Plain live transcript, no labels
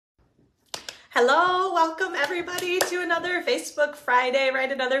Hello, welcome everybody to another Facebook Friday,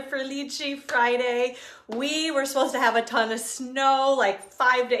 right? Another Felici Friday. We were supposed to have a ton of snow, like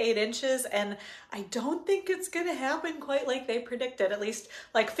 5 to 8 inches, and I don't think it's gonna happen quite like they predicted, at least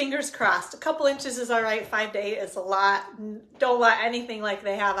like fingers crossed. A couple inches is all right, 5 to 8 is a lot. Don't want anything like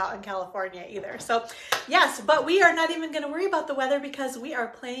they have out in California either. So yes, but we are not even gonna worry about the weather because we are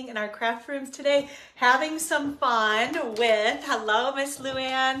playing in our craft rooms today, having some fun with, hello Miss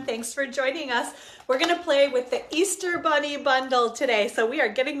Luann, thanks for joining us. We're gonna play with the Easter Bunny bundle today. So we are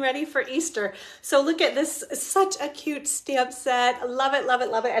getting ready for Easter. So look at this, such a cute stamp set. Love it, love it,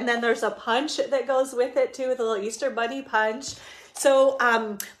 love it. And then there's a punch that goes with it too, the little Easter Bunny punch. So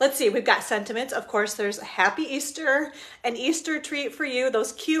let's see, we've got sentiments. Of course, there's a happy Easter, an Easter treat for you,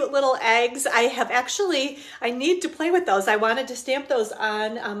 those cute little eggs. I need to play with those. I wanted to stamp those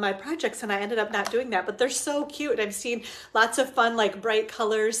on my projects and I ended up not doing that, but they're so cute. I've seen lots of fun, like bright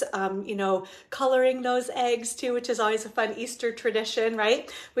colors, coloring those eggs too, which is always a fun Easter tradition,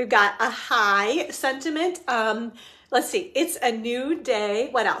 right? We've got a high sentiment. Let's see, it's a new day.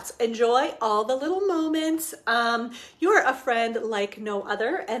 What else? Enjoy all the little moments. You're a friend like no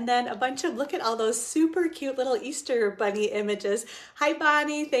other. And then a bunch of, look at all those super cute little Easter bunny images. Hi,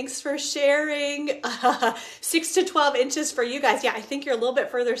 Bonnie, thanks for sharing. 6 to 12 inches for you guys. Yeah, I think you're a little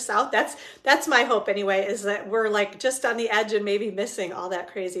bit further south. That's my hope anyway, is that we're like just on the edge and maybe missing all that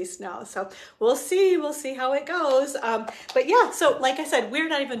crazy snow. So we'll see how it goes. But yeah, so like I said, we're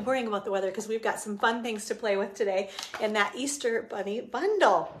not even worrying about the weather because we've got some fun things to play with today in that Easter Bunny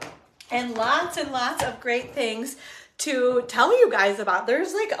bundle. And lots of great things to tell you guys about.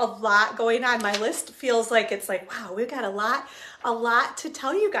 There's like a lot going on. My list feels like it's like, wow, we've got a lot to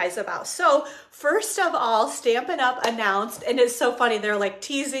tell you guys about. So first of all, Stampin' Up! Announced, and it's so funny, they're like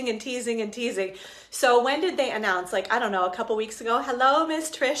teasing and teasing and teasing. So when did they announce? Like, I don't know, a couple weeks ago. Hello,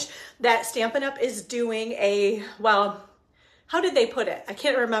 Miss Trish, that Stampin' Up! Is doing a, well, how did they put it? I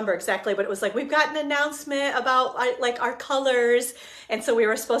can't remember exactly, but it was like, we've got an announcement about like our colors. And so we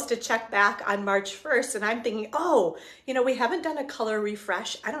were supposed to check back on March 1st. And I'm thinking, oh, we haven't done a color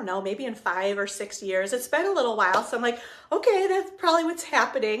refresh. I don't know, maybe in 5 or 6 years. It's been a little while. So I'm like, okay, that's probably what's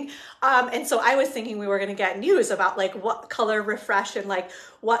happening. And so I was thinking we were going to get news about like what color refresh and like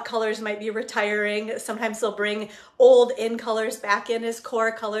what colors might be retiring. Sometimes they'll bring old in colors back in as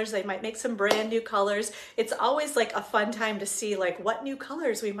core colors. They might make some brand new colors. It's always like a fun time to see like what new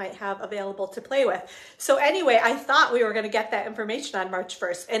colors we might have available to play with. So anyway, I thought we were going to get that information on March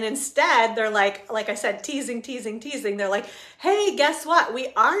 1st. And instead they're like I said, teasing. They're like, hey, guess what? We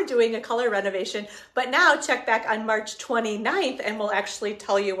are doing a color renovation, but now check back on March 29th and we'll actually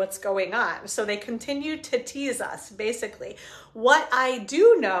tell you what's going on. So they continue to tease us, basically. What I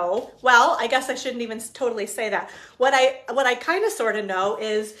do know, well, I guess I shouldn't even totally say that. What I kind of sort of know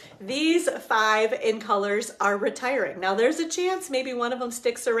is these 5 in colors are retiring. Now there's a chance maybe one of them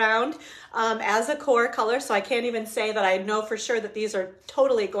sticks around as a core color, so I can't even say that I know for sure that these are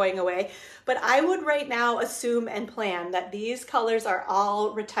totally going away. But I would right now assume and plan that these colors are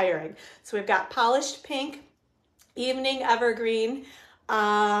all retiring. So we've got Polished Pink, Evening Evergreen,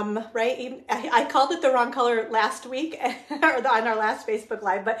 right? I called it the wrong color last week on our last Facebook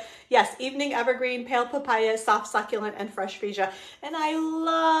Live, but yes, Evening Evergreen, Pale Papaya, Soft Succulent, and Fresh Freesia. And I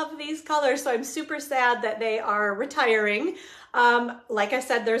love these colors, so I'm super sad that they are retiring. Like I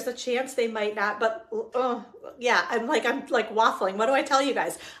said, there's a chance they might not, but yeah, I'm like waffling. What do I tell you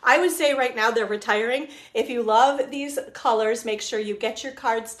guys? I would say right now they're retiring. If you love these colors, make sure you get your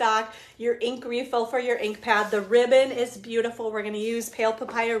cardstock, your ink refill for your ink pad. The ribbon is beautiful. We're going to use Pale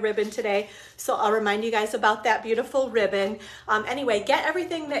Papaya ribbon today. So I'll remind you guys about that beautiful ribbon. Anyway, get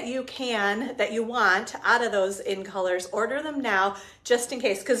everything that you can, that you want out of those in colors. Order them now just in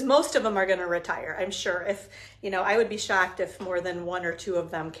case, because most of them are going to retire. I'm sure if, I would be shocked if more than 1 or 2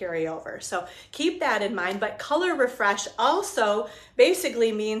 of them carry over. So keep that in mind. But color refresh also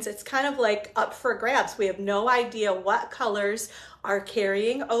basically means it's kind of like up for grabs. We have no idea what colors are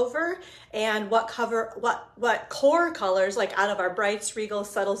carrying over and what core colors, like out of our brights, regals,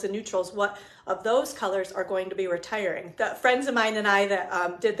 subtles, and neutrals, what of those colors are going to be retiring. The friends of mine and I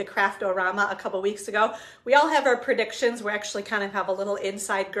that did the Craftorama a couple weeks ago, we all have our predictions. We actually kind of have a little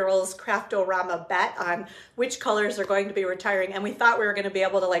Inside Girls Craftorama bet on which colors are going to be retiring. And we thought we were going to be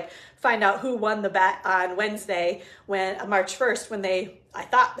able to like find out who won the bet on Wednesday, when March 1st, when I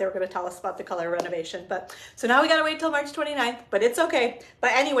thought they were going to tell us about the color renovation. But so now we got to wait till March 29th, but it's okay.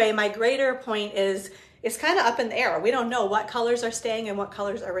 But anyway, my greater point is it's kind of up in the air. We don't know what colors are staying and what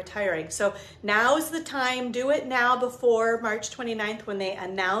colors are retiring. So now is the time. Do it now before March 29th when they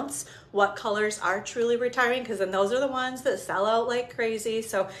announce what colors are truly retiring, because then those are the ones that sell out like crazy.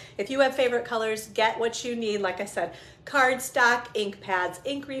 So if you have favorite colors, get what you need. Like I said, cardstock, ink pads,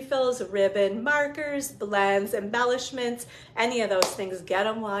 ink refills, ribbon, markers, blends, embellishments, any of those things, get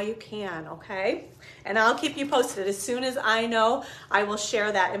them while you can, okay? And I'll keep you posted. As soon as I know, I will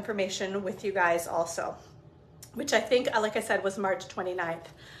share that information with you guys also, which I think, like I said, was March 29th.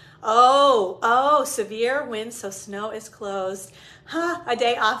 Oh, severe winds, so snow is closed. A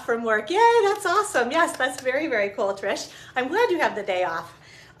day off from work. Yay, that's awesome. Yes, that's very, very cool, Trish. I'm glad you have the day off.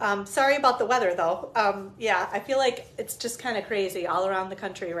 Sorry about the weather though. Yeah, I feel like it's just kind of crazy all around the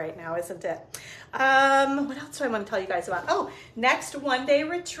country right now, isn't it? What else do I want to tell you guys about? Oh, next one-day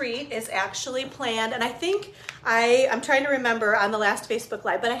retreat is actually planned, and I think I'm trying to remember on the last Facebook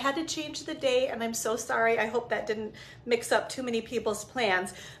Live, but I had to change the date, and I'm so sorry. I hope that didn't mix up too many people's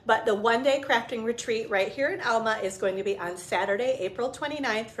plans, but the one-day crafting retreat right here in Alma is going to be on Saturday, April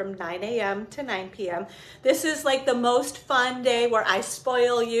 29th from 9 a.m. to 9 p.m. This is like the most fun day where I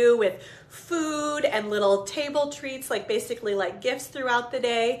spoil you with food and little table treats, like basically like gifts throughout the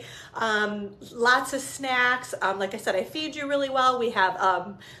day. Lots of snacks. Like I said, I feed you really well. We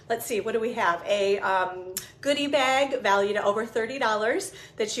have, let's see, what do we have? A goodie bag valued at over $30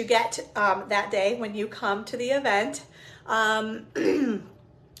 that you get that day when you come to the event.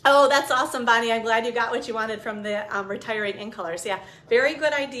 Oh, that's awesome, Bonnie. I'm glad you got what you wanted from the retiring ink colors. Yeah, very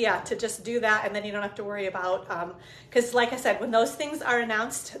good idea to just do that, and then you don't have to worry about, because like I said, when those things are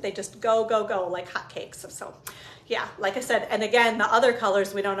announced, they just go, go, go like hotcakes. So yeah, like I said, and again, the other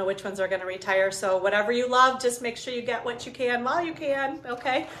colors, we don't know which ones are going to retire. So whatever you love, just make sure you get what you can while you can.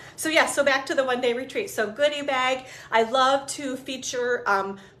 Okay. So yeah, so back to the one-day retreat. So goodie bag. I love to feature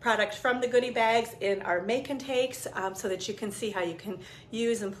product from the goodie bags in our make and takes so that you can see how you can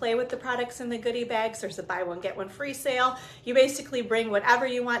use and play with the products in the goodie bags. There's a buy one, get one free sale. You basically bring whatever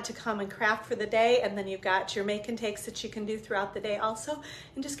you want to come and craft for the day, and then you've got your make and takes that you can do throughout the day also,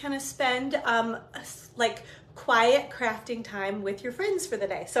 and just kind of spend like quiet crafting time with your friends for the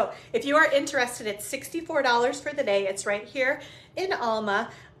day. So if you are interested, it's $64 for the day. It's right here in Alma.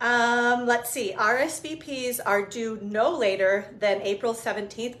 Let's see, RSVPs are due no later than April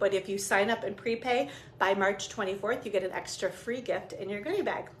 17th, but if you sign up and prepay by March 24th, you get an extra free gift in your goodie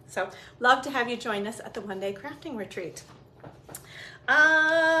bag. So love to have you join us at the one-day crafting retreat.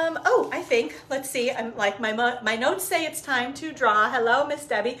 Oh, I think, let's see, I'm like my notes say it's time to draw. Hello, Miss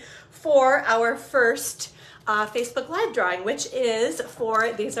Debbie, for our first Facebook Live drawing, which is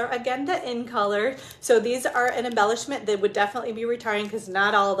for, these are again the in color. So these are an embellishment that would definitely be retiring because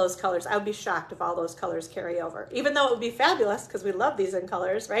not all of those colors, I would be shocked if all those colors carry over, even though it would be fabulous because we love these in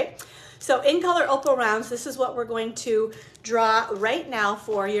colors, right? So in color opal rounds, this is what we're going to draw right now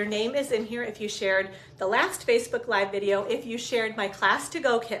for. Your name is in here if you shared the last Facebook Live video. If you shared my class to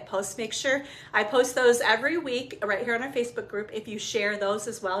go kit posts, make sure I post those every week right here on our Facebook group. If you share those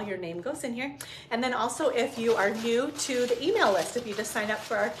as well, your name goes in here. And then also if you are new to the email list, if you just sign up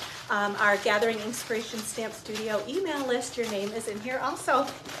for our Gathering Inspiration Stamp Studio email list, your name is in here also.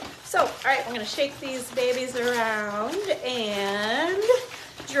 So, all right, I'm gonna shake these babies around and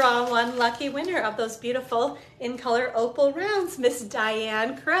draw one lucky winner of those beautiful in color opal rounds, Miss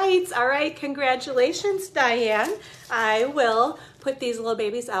Diane Kreitz. All right, congratulations, Diane. I will put these little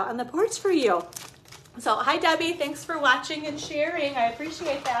babies out on the porch for you. So hi, Debbie, thanks for watching and sharing. I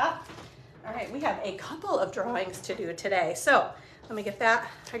appreciate that. All right, we have a couple of drawings to do today. So let me get that.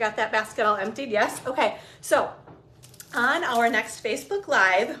 I got that basket all emptied, yes. Okay, so on our next Facebook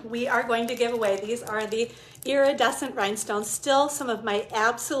Live, we are going to give away, these are the iridescent rhinestones, still some of my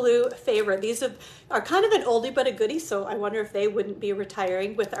absolute favorite. These are kind of an oldie but a goodie, so I wonder if they wouldn't be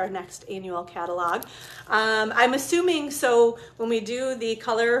retiring with our next annual catalog. I'm assuming, so when we do the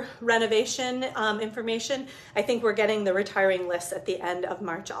color renovation information, I think we're getting the retiring list at the end of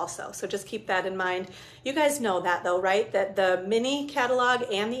March also, so just keep that in mind. You guys know that though, right? That the mini catalog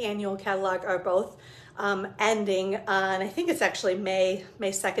and the annual catalog are both ending on, I think it's actually May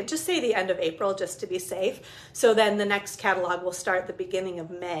 2nd, just say the end of April just to be safe. So then the next catalog will start the beginning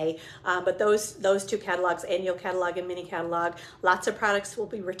of May. But those two catalogs, annual catalog and mini catalog, lots of products will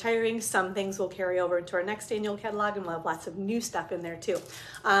be retiring. Some things will carry over into our next annual catalog, and we'll have lots of new stuff in there too.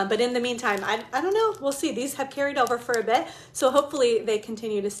 But in the meantime, I don't know, we'll see. These have carried over for a bit, so hopefully they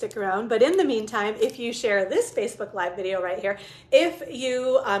continue to stick around. But in the meantime, if you share this Facebook Live video right here, if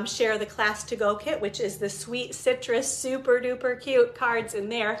you share the Class to Go kit, which is the sweet citrus, super duper cute cards in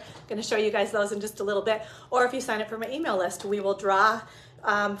there. I'm going to show you guys those in just a little bit. Or if you sign up for my email list, we will draw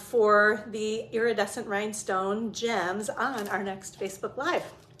for the iridescent rhinestone gems on our next Facebook Live.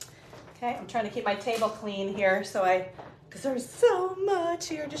 Okay, I'm trying to keep my table clean here so I because there's so much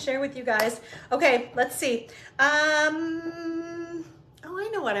here to share with you guys. Okay, let's see. Oh, I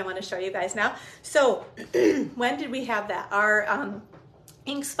know what I want to show you guys now. So when did we have that? Our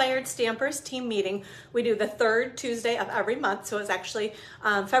Inspired Stampers team meeting. We do the third Tuesday of every month. So it's actually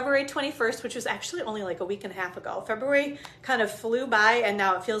February 21st, which was actually only like a week and a half ago. February kind of flew by and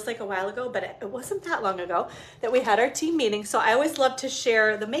now it feels like a while ago, but it wasn't that long ago that we had our team meeting. So I always love to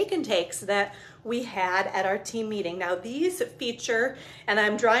share the make and takes that we had at our team meeting. Now these feature, and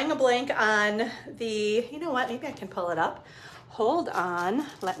I'm drawing a blank on the, you know what, maybe I can pull it up. Hold on,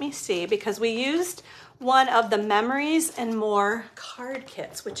 let me see, because we used one of the Memories and More card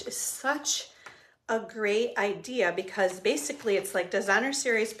kits, which is such a great idea because basically it's like designer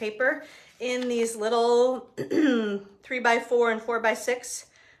series paper in these little 3x4 and 4x6.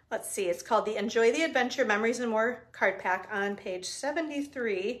 Let's see, it's called the Enjoy the Adventure Memories and More card pack on page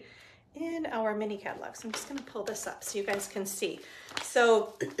 73 in our mini catalog. So I'm just gonna pull this up so you guys can see.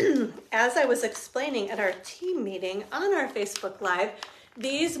 So as I was explaining at our team meeting on our Facebook Live,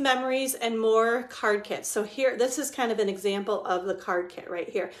 these Memories and More card kits. So here, this is kind of an example of the card kit right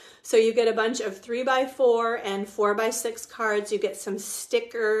here. So you get a bunch of 3x4 and 4x6 cards. You get some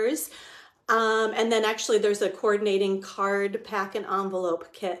stickers. And then actually there's a coordinating card pack and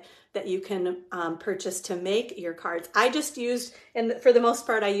envelope kit that you can purchase to make your cards. I just used, and for the most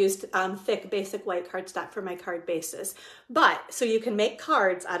part, I used thick basic white cardstock for my card bases. But, so you can make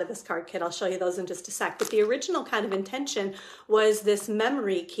cards out of this card kit. I'll show you those in just a sec. But the original kind of intention was this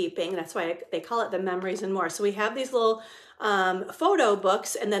memory keeping. That's why they call it the Memories and More. So we have these little photo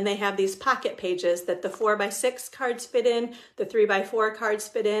books, and then they have these pocket pages that the 4x6 cards fit in, the 3x4 cards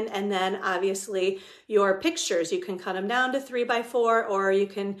fit in, and then obviously your pictures, you can cut them down to 3x4 or you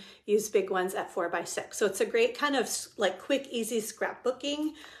can use big ones at 4x6. So it's a great kind of like quick, easy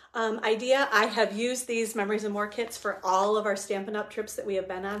scrapbooking idea. I have used these Memories and More kits for all of our Stampin' Up! Trips that we have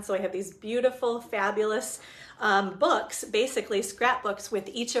been on. So I have these beautiful, fabulous books, basically scrapbooks with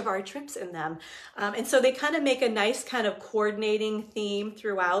each of our trips in them. And so they kind of make a nice kind of coordinating theme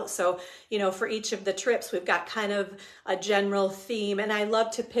throughout. So, you know, for each of the trips, we've got kind of a general theme. And I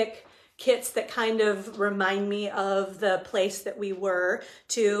love to pick kits that kind of remind me of the place that we were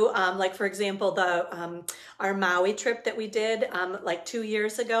too. Like for example, our Maui trip that we did like 2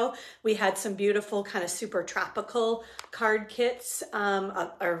 years ago, we had some beautiful kind of super tropical card kits,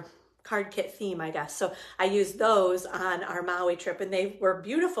 or card kit theme, I guess. So I used those on our Maui trip and they were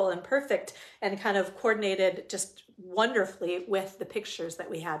beautiful and perfect and kind of coordinated just wonderfully with the pictures that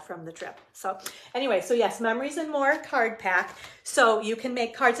we had from the trip. So anyway, so yes, Memories and More card pack. So you can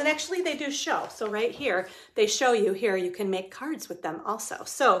make cards, and actually they do show. So right here, they show you here, you can make cards with them also.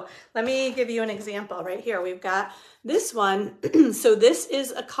 So let me give you an example right here. We've got this one. So this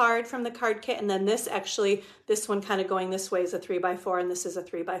is a card from the card kit. And then this one kind of going this way is a 3x4 and this is a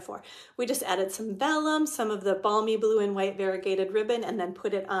 3x4. We just added some vellum, some of the balmy blue and white variegated ribbon, and then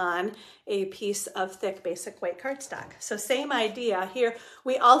put it on a piece of thick basic white cardstock. So same idea here.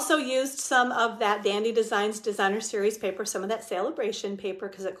 We also used some of that Dandy Designs Designer Series paper, some of that Celebration paper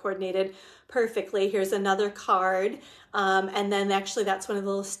because it coordinated perfectly. Here's another card. And then actually that's one of the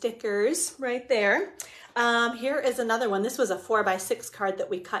little stickers right there. Here is another one. This was a 4x6 card that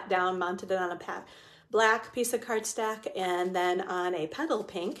we cut down, mounted it on a black piece of cardstock, and then on a petal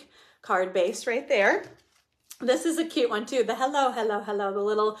pink card base right there. This is a cute one too. The hello, hello, hello, the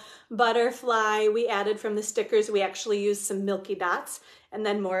little butterfly we added from the stickers. We actually used some milky dots and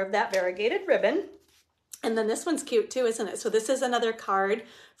then more of that variegated ribbon. And then this one's cute too, isn't it? So this is another card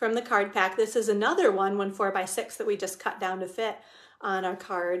from the card pack. This is another one 4x6 that we just cut down to fit on our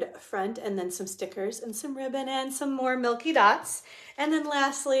card front, and then some stickers and some ribbon and some more milky dots. And then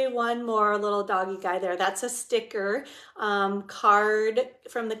lastly, one more little doggy guy there. That's a sticker card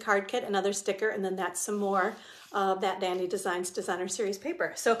from the card kit, another sticker, and then that's some more of that Dandy Designs Designer Series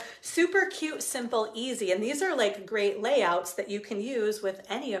paper. So super cute, simple, easy. And these are like great layouts that you can use with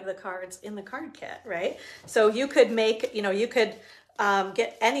any of the cards in the card kit, right? So you could make, you could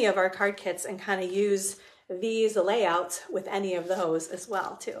get any of our card kits and kind of use these layouts with any of those as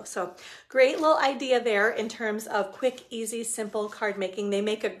well too. So great little idea there in terms of quick, easy, simple card making. They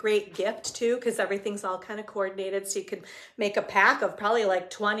make a great gift too because everything's all kind of coordinated. So you could make a pack of probably like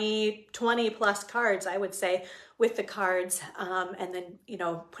 20 plus cards, I would say, with the cards, and then,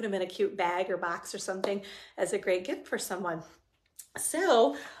 put them in a cute bag or box or something as a great gift for someone.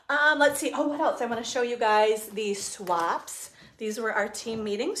 So let's see. Oh, what else? I want to show you guys the swaps. These were our team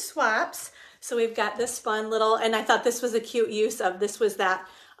meeting swaps. So we've got this fun little, and I thought this was a cute use of, this was that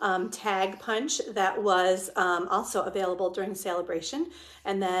tag punch that was also available during Celebration.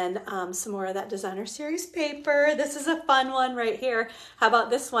 And then some more of that designer series paper. This is a fun one right here. How about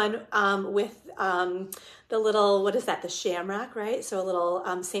this one with the little, what is that, the shamrock, right? So a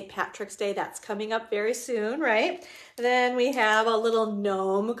little St. Patrick's Day, that's coming up very soon, right? Then we have a little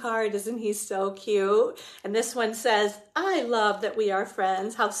gnome card. Isn't he so cute? And this one says, I love that we are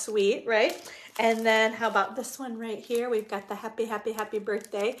friends. How sweet, right? And then how about this one right here? We've got the happy, happy, happy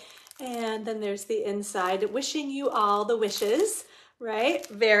birthday. And then there's the inside, wishing you all the wishes, right?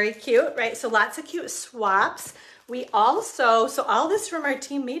 Very cute, right? So lots of cute swaps. We also, so all this from our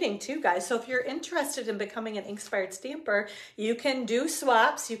team meeting too, guys. So if you're interested in becoming an Inkspired Stamper, you can do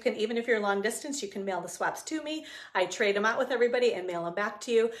swaps. You can, even if you're long distance, you can mail the swaps to me. I trade them out with everybody and mail them back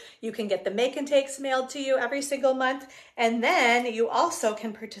to you. You can get the make and takes mailed to you every single month. And then you also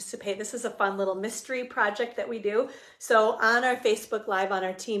can participate. This is a fun little mystery project that we do. So on our Facebook Live, on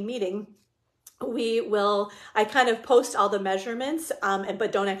our team meeting, I kind of post all the measurements,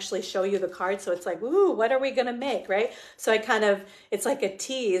 but don't actually show you the card. So it's like, ooh, what are we going to make, right? So I kind of, it's like a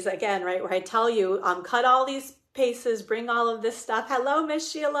tease again, right? Where I tell you, cut all these paces, bring all of this stuff. Hello,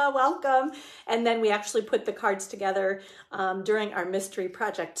 Miss Sheila, welcome. And then we actually put the cards together during our mystery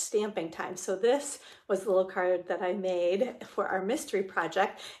project stamping time. So this was the little card that I made for our mystery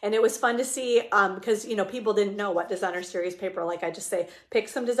project. And it was fun to see because, you know, people didn't know what designer series paper, like I just say, pick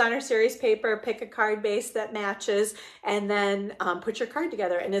some designer series paper, pick a card base that matches, and then put your card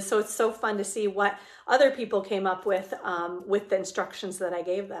together. And so it's so fun to see what other people came up with the instructions that I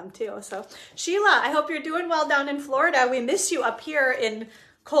gave them too. So Sheila, I hope you're doing well down in Florida. We miss you up here in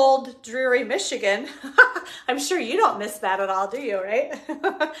cold, dreary Michigan. I'm sure you don't miss that at all, do you, right?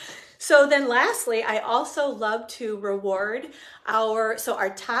 So then lastly, I also love to reward our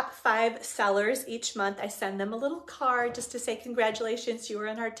top 5 sellers each month. I send them a little card just to say, congratulations, you were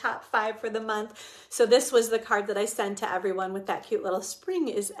in our top 5 for the month. So this was the card that I send to everyone with that cute little spring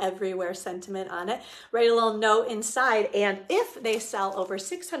is everywhere sentiment on it. Write a little note inside. And if they sell over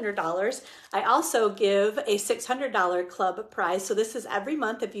 $600, I also give a $600 club prize. So this is every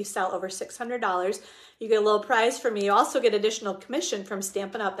month. If you sell over $600, you get a little prize from me. You also get additional commission from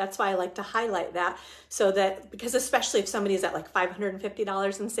Stampin' Up. That's why I like to highlight that, so that, because especially if somebody's at like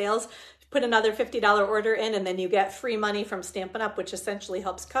 $550 in sales, put another $50 order in, and then you get free money from Stampin' Up, which essentially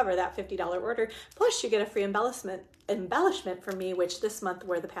helps cover that $50 order. Plus you get a free embellishment from me, which this month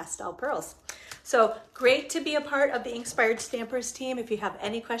were the pastel pearls. So great to be a part of the Inkspired Stampers team. If you have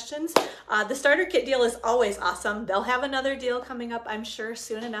any questions, the starter kit deal is always awesome. They'll have another deal coming up, I'm sure,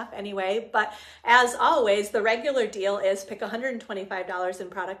 soon enough anyway. But as always, the regular deal is pick $125 in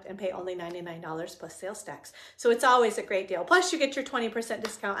product and pay only $99 plus sales tax. So it's always a great deal. Plus you get your 20%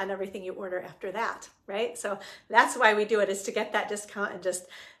 discount on everything you order after that, right? So that's why we do it, is to get that discount and just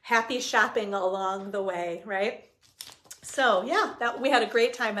happy shopping along the way, right? So yeah, we had a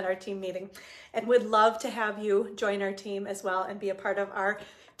great time at our team meeting, and would love to have you join our team as well and be a part of our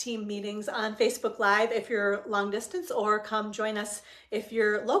team meetings on Facebook Live if you're long distance, or come join us if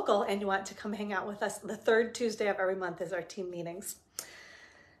you're local and you want to come hang out with us. The 3rd Tuesday of every month is our team meetings.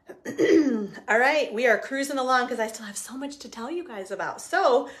 All right, we are cruising along because I still have so much to tell you guys about.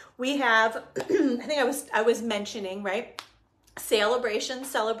 So we have, I think I was mentioning, right? Celebration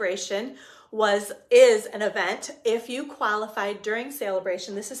is an event. If you qualified during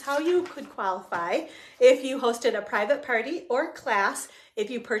Celebration, this is how you could qualify. If you hosted a private party or class, if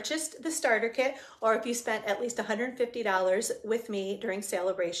you purchased the starter kit, or if you spent at least $150 with me during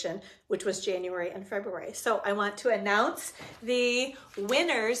Celebration, which was January and February. So I want to announce the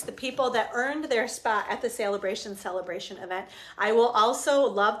winners, the people that earned their spot at the Celebration event. I will also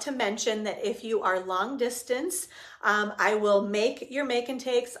love to mention that if you are long distance, I will make your make and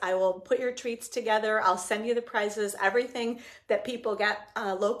takes. I will put your treats together. I'll send you the prizes, everything that people get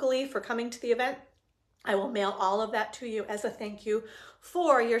locally for coming to the event. I will mail all of that to you as a thank you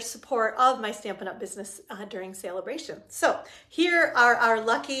for your support of my Stampin' Up! Business during Celebration. So here are our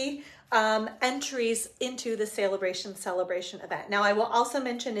lucky entries into the Celebration event. Now I will also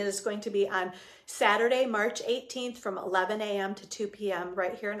mention it is going to be on Saturday, March 18th from 11 a.m. to 2 p.m.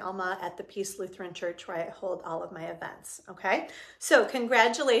 right here in Alma at the Peace Lutheran Church, where I hold all of my events, okay? So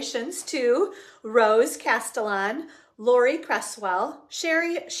congratulations to Rose Castellan, Lori Cresswell,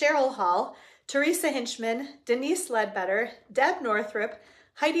 Cheryl Hall, Teresa Hinchman, Denise Ledbetter, Deb Northrup,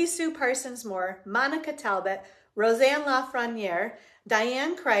 Heidi Sue Parsons-Moore, Monica Talbot, Roseanne Lafreniere,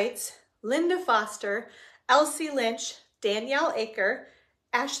 Diane Kreitz, Linda Foster, Elsie Lynch, Danielle Aker,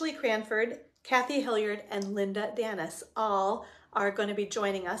 Ashley Cranford, Kathy Hilliard, and Linda Danis, all are going to be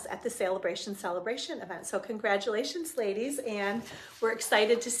joining us at the Celebration event. So congratulations, ladies, and we're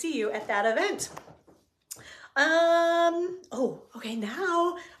excited to see you at that event.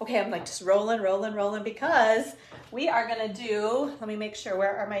 Okay, I'm like just rolling because we are gonna do, let me make sure,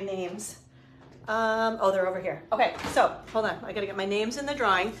 where are my names? Oh, they're over here. Okay, so hold on, I gotta get my names in the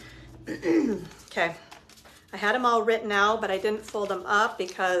drawing. Okay, I had them all written out, but I didn't fold them up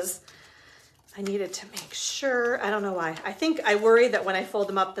because I needed to make sure. I don't know why. I think I worry that when I fold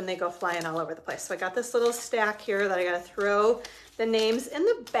them up, then they go flying all over the place. So I got this little stack here that I gotta throw the names in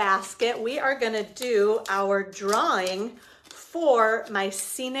the basket. We are gonna do our drawing for my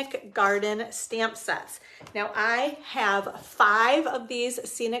Scenic Garden stamp sets. Now I have 5 of these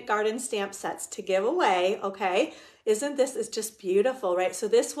Scenic Garden stamp sets to give away, okay? Isn't this is just beautiful, right? So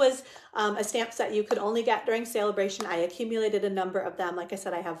this was a stamp set you could only get during Celebration. I accumulated a number of them. Like I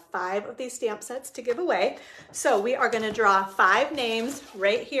said, I have 5 of these stamp sets to give away. So we are gonna draw 5 names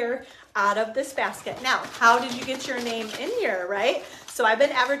right here out of this basket. Now, how did you get your name in here, right? So I've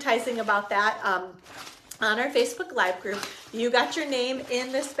been advertising about that on our Facebook Live group. You got your name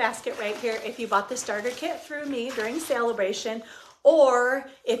in this basket right here if you bought the starter kit through me during Celebration, or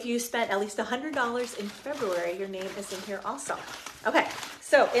if you spent at least $100 in February, your name is in here also. Okay,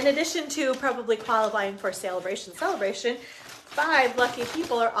 so in addition to probably qualifying for Celebration, 5 lucky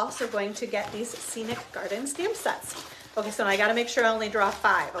people are also going to get these Scenic Garden stamp sets. Okay, so I gotta make sure I only draw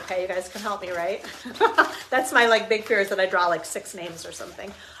 5. Okay, you guys can help me, right? That's my like big fear, is that I draw like 6 names or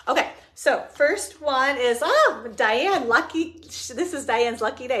something. Okay, so first one is, Diane, lucky, this is Diane's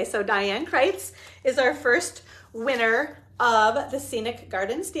lucky day. So Diane Kreitz is our first winner of the Scenic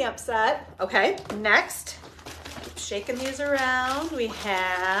Garden stamp set. Okay, next, keep shaking these around. We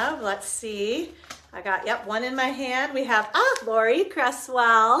have, let's see, I got, yep, 1 in my hand. We have, Lori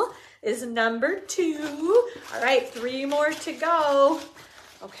Cresswell is number 2. All right, 3 more to go.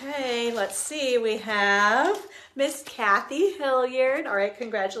 Okay, let's see, we have Miss Kathy Hilliard. All right,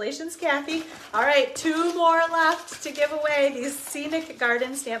 congratulations, Kathy. All right, 2 more left to give away these Scenic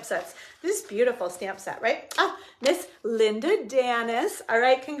Garden stamp sets. This beautiful stamp set, right? Miss Linda Danis. All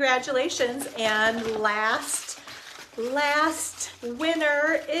right, congratulations. And last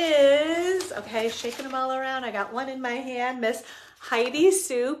winner is, okay, shaking them all around. I got 1 in my hand, Miss Heidi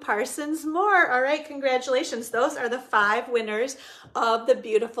Sue Parsons Moore. All right, congratulations. Those are the 5 winners of the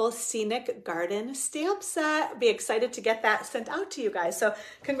beautiful Scenic Garden stamp set. Be excited to get that sent out to you guys. So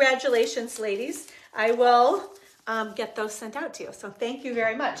congratulations, ladies. I will get those sent out to you. So thank you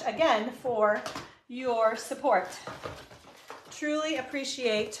very much again for your support. Truly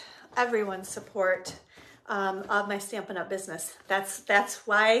appreciate everyone's support of my Stampin' Up! Business. That's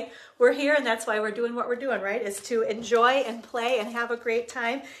why we're here, and that's why we're doing what we're doing, right? Is to enjoy and play and have a great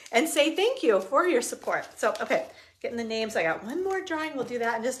time and say thank you for your support. So, okay, getting the names. I got 1 more drawing. We'll do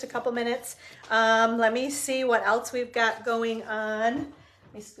that in just a couple minutes. Let me see what else we've got going on.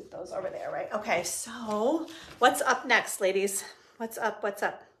 Let me scoot those over there, right? Okay, so what's up next, ladies? What's up? What's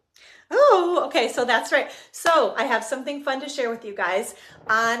up? Oh, okay, so that's right. So I have something fun to share with you guys.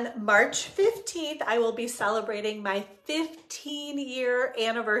 On March 15th, I will be celebrating my 15-year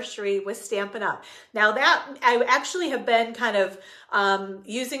anniversary with Stampin' Up! Now that, I actually have been kind of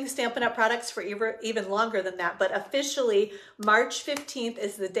using Stampin' Up! Products for even longer than that, but officially March 15th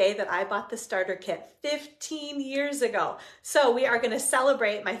is the day that I bought the starter kit 15 years ago. So we are gonna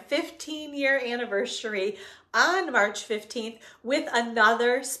celebrate my 15-year anniversary on March 15th with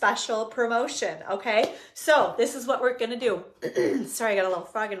another special promotion, okay? So this is what we're gonna do. Sorry, I got a little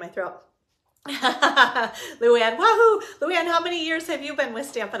frog in my throat. Luann, wahoo! Luann, how many years have you been with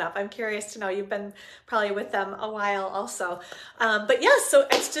Stampin' Up? I'm curious to know. You've been probably with them a while also. But yeah, so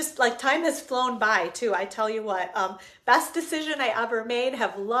it's just like time has flown by too. I tell you what, best decision I ever made.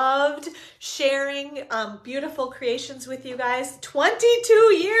 Have loved sharing beautiful creations with you guys. 22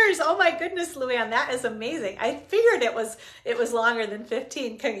 years. Oh my goodness, Luann, that is amazing. I figured it was longer than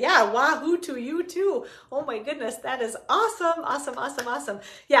 15. Yeah, wahoo to you too. Oh my goodness, that is awesome, awesome, awesome, awesome.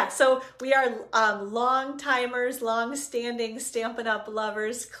 Yeah, so we are long timers, long standing Stampin' Up!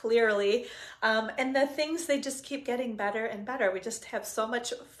 Lovers, clearly. And the things, they just keep getting better and better. We just have so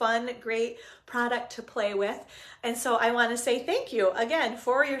much fun, great product to play with. And so I want to say thank you again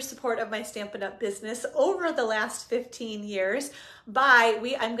for your support of my Stampin' Up! Business over the last 15 years.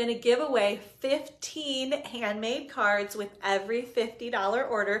 I'm going to give away 15 handmade cards with every $50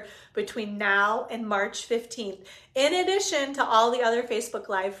 order between now and March 15th, in addition to all the other Facebook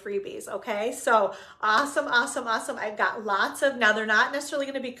Live freebies, okay? So awesome, awesome, awesome. I've got lots of, now they're not necessarily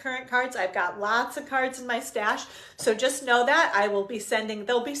going to be current cards. I've got lots of cards in my stash. So just know that I will be sending,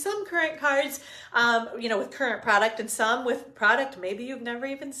 there'll be some current cards, you know, with current product and some with product maybe you've never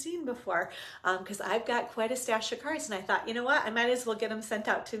even seen before, because I've got quite a stash of cards, and I thought, you know what, I might as well get them sent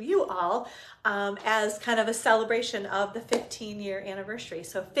out to you all as kind of a celebration of the 15-year anniversary.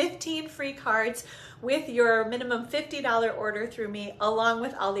 So 15 free cards with your minimum $50 order through me, along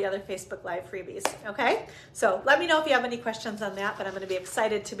with all the other Facebook Live freebies, okay? So let me know if you have any questions on that, but I'm gonna be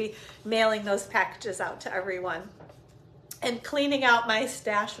excited to be mailing those packages out to everyone. And cleaning out my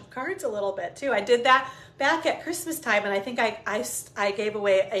stash of cards a little bit too. I did that back at Christmas time, and I think I gave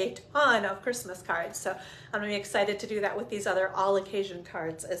away a ton of Christmas cards. So I'm gonna be excited to do that with these other all occasion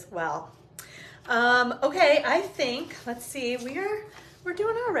cards as well. Okay, I think, let's see, we're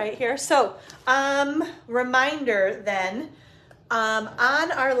doing all right here. So reminder then,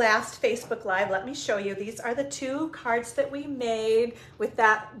 on our last Facebook Live, let me show you. These are the 2 cards that we made with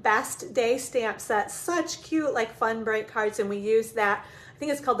that Best Day stamp set. Such cute, like fun, bright cards. And we use that, I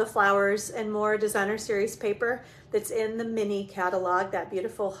think it's called the Flowers and More Designer Series paper that's in the mini catalog, that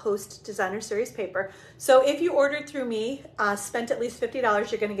beautiful Host Designer Series paper. So if you ordered through me, spent at least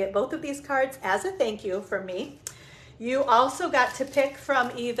 $50, you're gonna get both of these cards as a thank you from me. You also got to pick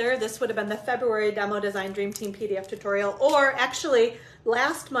from either, this would have been the February Demo Design Dream Team PDF tutorial, or actually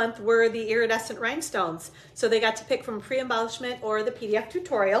last month were the iridescent rhinestones. So they got to pick from free embellishment or the PDF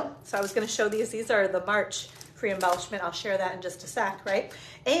tutorial. So I was going to show these are the March free embellishment. I'll share that in just a sec, right?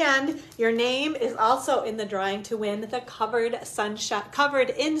 And your name is also in the drawing to win the Covered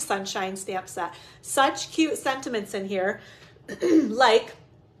in Sunshine stamp set. Such cute sentiments in here, like,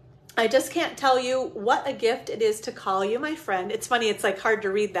 I just can't tell you what a gift it is to call you my friend. It's funny, it's like hard to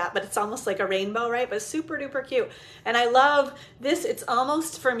read that, but it's almost like a rainbow, right? But super duper cute. And I love this. It's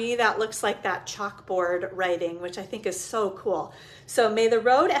almost, for me, that looks like that chalkboard writing, which I think is so cool. So may the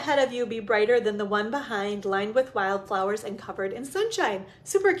road ahead of you be brighter than the one behind, lined with wildflowers and covered in sunshine.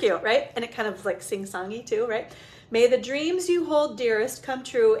 Super cute, right? And it kind of like sing-songy too, right? May the dreams you hold dearest come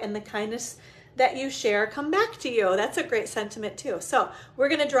true, and the kindness that you share come back to you. That's a great sentiment too. So we're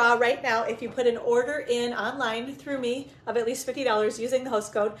gonna draw right now. If you put an order in online through me of at least $50 using the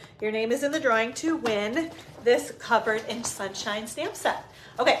host code, your name is in the drawing to win this Covered in Sunshine stamp set.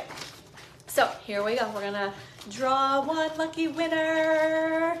 Okay, so here we go. We're gonna draw one lucky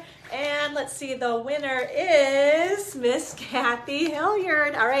winner. And let's see, the winner is Miss Kathy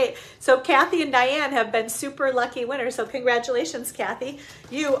Hilliard. All right, so Kathy and Diane have been super lucky winners. So congratulations, Kathy.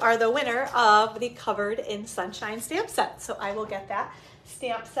 You are the winner of the Covered in Sunshine stamp set. So I will get that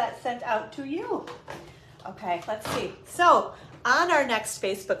stamp set sent out to you. Okay, let's see. So on our next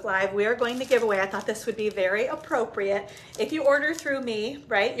Facebook Live, we are going to give away, I thought this would be very appropriate. If you order through me,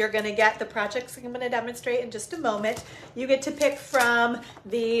 right, you're gonna get the projects I'm gonna demonstrate in just a moment. You get to pick from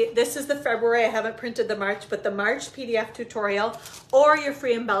this is the February, I haven't printed the March, but the March PDF tutorial, or your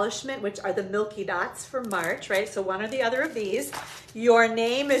free embellishment, which are the Milky Dots for March, right? So one or the other of these. Your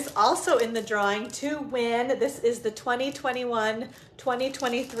name is also in the drawing to win. This is the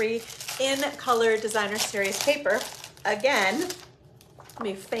 2021-2023 In Color Designer Series paper. Again, let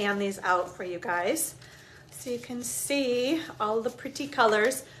me fan these out for you guys so you can see all the pretty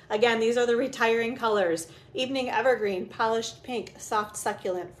colors. Again, these are the retiring colors: Evening Evergreen, Polished Pink, Soft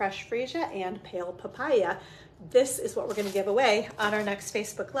Succulent, Fresh Freesia, and Pale Papaya. This is what we're going to give away on our next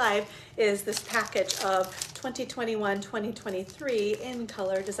Facebook Live, is this package of 2021-2023 In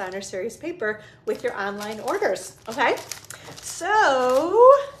Color Designer Series paper with your online orders, okay? So,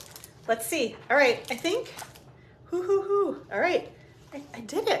 let's see. All right, I think, all right, I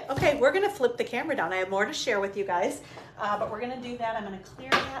did it. Okay, we're gonna flip the camera down. I have more to share with you guys, but we're gonna do that. I'm gonna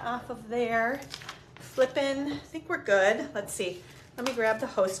clear that off of there. Flipping, I think we're good. Let's see, let me grab the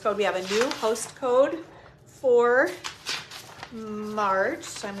host code. We have a new host code for March,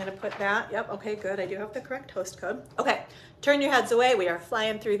 so I'm gonna put that. Yep, okay, good. I do have the correct host code. Okay, turn your heads away. We are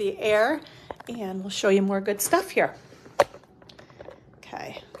flying through the air, and we'll show you more good stuff here.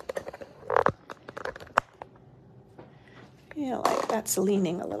 Okay. Feel like that's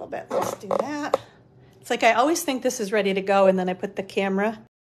leaning a little bit. Let's do that. It's like I always think this is ready to go, and then I put the camera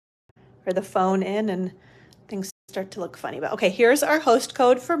or the phone in and things start to look funny. But okay, here's our host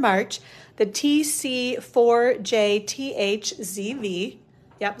code for March, the TC4JTHZV.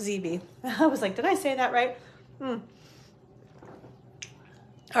 Yep, ZV. I was like, did I say that right? All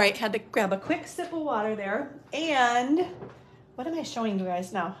right, had to grab a quick sip of water there. And what am I showing you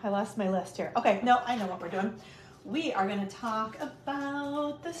guys now? I lost my list here. Okay, no, I know what we're doing. We are going to talk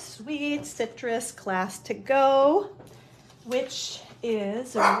about the Sweet Citrus Class to Go, which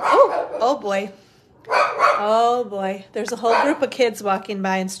is, oh boy. Oh boy, there's a whole group of kids walking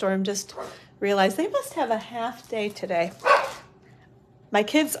by, and Storm just realized they must have a half day today. My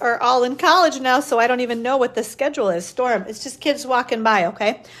kids are all in college now, so I don't even know what the schedule is. Storm, it's just kids walking by,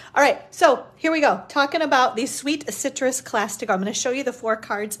 okay? All right, so here we go. Talking about the Sweet Citrus Class to Go. I'm going to show you the 4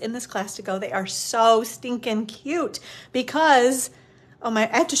 cards in this Class to Go. They are so stinking cute because, I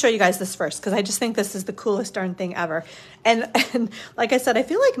have to show you guys this first because I just think this is the coolest darn thing ever. And like I said, I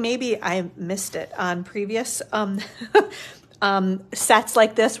feel like maybe I missed it on previous sets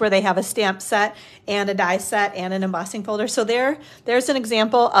like this where they have a stamp set and a die set and an embossing folder. So there's an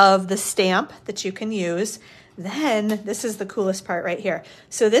example of the stamp that you can use. Then this is the coolest part right here.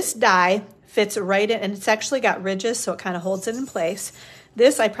 So this die fits right in, and it's actually got ridges, so it kind of holds it in place.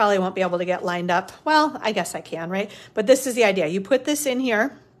 This I probably won't be able to get lined up. Well, I guess I can, right? But this is the idea. You put this in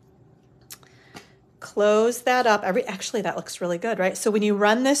here, close that up. Actually, that looks really good, right? So when you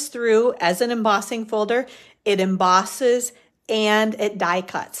run this through as an embossing folder, it embosses and it die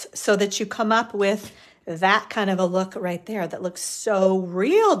cuts so that you come up with that kind of a look right there that looks so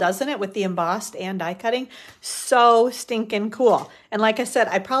real, doesn't it? With the embossed and die cutting. So stinking cool. And like I said,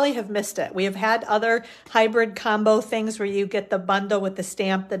 I probably have missed it. We have had other hybrid combo things where you get the bundle with the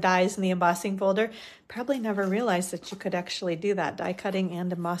stamp, the dies, and the embossing folder. Probably never realized that you could actually do that, die cutting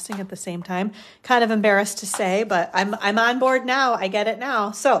and embossing at the same time. Kind of embarrassed to say, but I'm on board now. I get it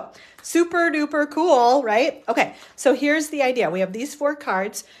now. So super duper cool, right? Okay, so here's the idea. We have these 4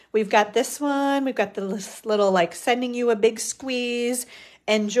 cards. We've got this one. We've got this little like sending you a big squeeze.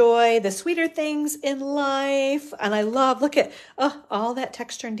 Enjoy the sweeter things in life. And I love, look at all that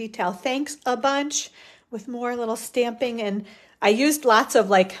texture and detail. Thanks a bunch with more little stamping. And I used lots of,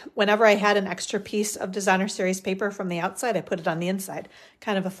 like, whenever I had an extra piece of designer series paper from the outside, I put it on the inside.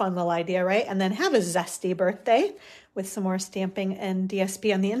 Kind of a fun little idea, right? And then have a zesty birthday with some more stamping and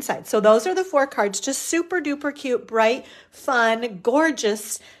DSP on the inside. So those are the 4 cards, just super duper cute, bright, fun,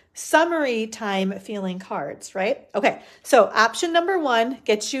 gorgeous, summery time feeling cards, right? Okay, so option number 1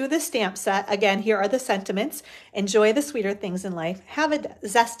 gets you the stamp set. Again, here are the sentiments. Enjoy the sweeter things in life. Have a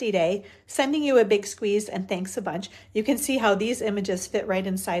zesty day. Sending you a big squeeze and thanks a bunch. You can see how these images fit right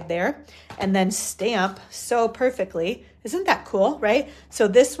inside there and then stamp so perfectly. Isn't that cool, right? So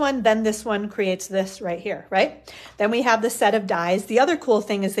this one, then this one creates this right here, right? Then we have the set of dies. The other cool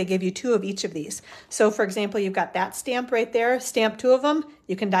thing is they give you 2 of each of these. So for example, you've got that stamp right there, stamp 2 of them.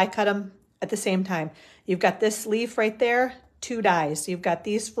 You can die cut them at the same time. You've got this leaf right there, 2 dies. You've got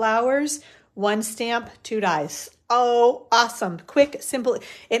these flowers, 1 stamp, 2 dies. Oh, awesome. Quick, simple.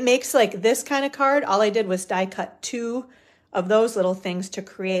 It makes like this kind of card. All I did was die cut 2 of those little things to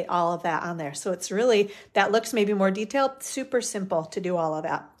create all of that on there. So it's really, that looks maybe more detailed, super simple to do all of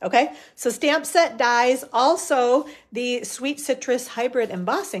that. Okay, so stamp set dies, also the Sweet Citrus Hybrid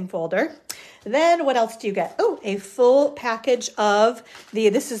Embossing Folder. Then what else do you get? Oh, a full package of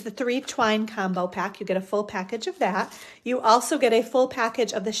this is the 3 twine combo pack. You get a full package of that. You also get a full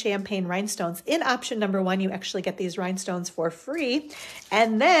package of the champagne rhinestones. In option number 1, you actually get these rhinestones for free.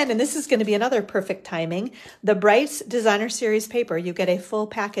 And then, and this is going to be another perfect timing, the Brights Designer Series paper. You get a full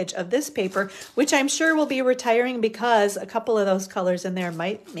package of this paper, which I'm sure will be retiring because a couple of those colors in there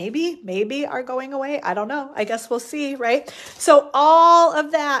maybe are going away. I don't know. I guess we'll see, right? So all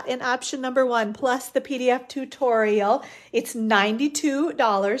of that in option number 1 plus the PDF tutorial. It's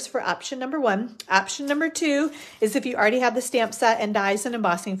 $92 for option number 1. Option number 2 is if you already have the stamp set and dies and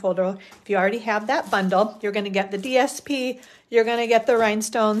embossing folder. If you already have that bundle, you're going to get the DSP, you're going to get the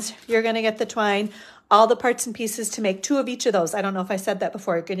rhinestones, you're going to get the twine, all the parts and pieces to make 2 of each of those. I don't know if I said that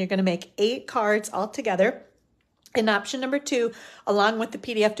before. You're going to make 8 cards all together. In option number 2, along with the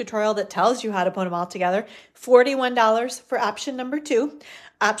PDF tutorial that tells you how to put them all together, $41 for option number 2.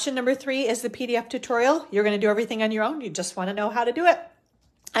 Option number 3 is the PDF tutorial. You're going to do everything on your own. You just want to know how to do it.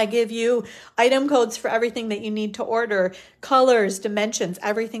 I give you item codes for everything that you need to order, colors, dimensions,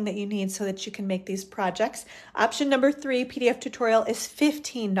 everything that you need so that you can make these projects. Option number 3, PDF tutorial, is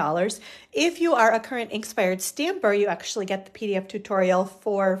 $15. If you are a current Inkspired stamper, you actually get the PDF tutorial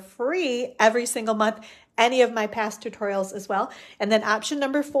for free every single month. Any of my past tutorials as well. And then option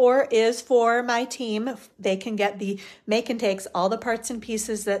number 4 is for my team. They can get the make and takes, all the parts and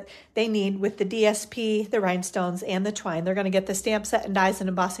pieces that they need with the DSP, the rhinestones, and the twine. They're going to get the stamp set and dies and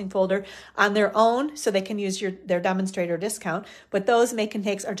embossing folder on their own so they can use their demonstrator discount. But those make and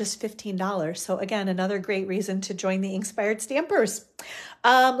takes are just $15. So again, another great reason to join the Inkspired Stampers.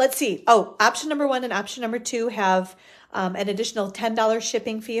 Let's see. Oh, option number 1 and option number 2 have An additional $10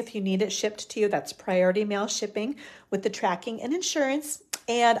 shipping fee if you need it shipped to you. That's priority mail shipping with the tracking and insurance.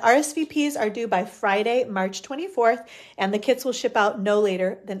 And RSVPs are due by Friday, March 24th, and the kits will ship out no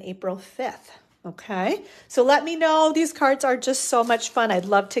later than April 5th. Okay, so let me know. These cards are just so much fun. I'd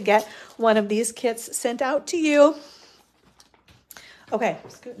love to get one of these kits sent out to you. Okay,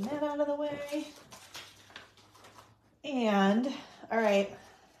 scooting that out of the way. And, all right,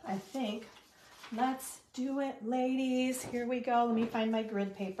 I think let's do it, ladies. Here we go. Let me find my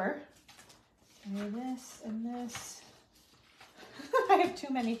grid paper. And this and this. I have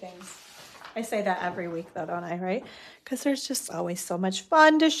too many things. I say that every week though, don't I, right? Because there's just always so much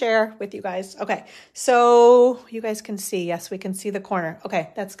fun to share with you guys. Okay, so you guys can see. Yes, we can see the corner. Okay,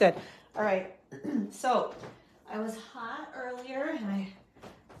 that's good. All right, so I was hot earlier and I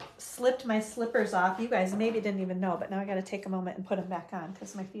slipped my slippers off. You guys maybe didn't even know, but now I got to take a moment and put them back on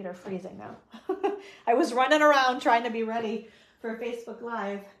because my feet are freezing now. I was running around trying to be ready for Facebook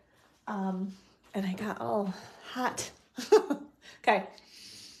Live, and I got all hot. Okay.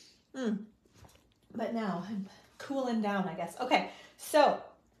 But now I'm cooling down, I guess. Okay, so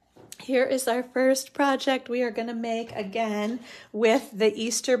here is our first project we are going to make again with the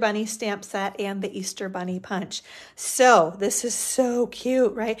Easter Bunny stamp set and the Easter Bunny punch. So this is so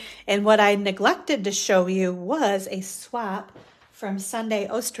cute, right? And what I neglected to show you was a swap from Sunday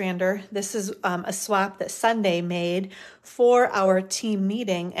Ostrander. This is a swap that Sunday made for our team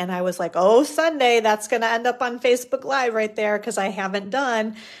meeting. And I was like, oh, Sunday, that's going to end up on Facebook Live right there because I haven't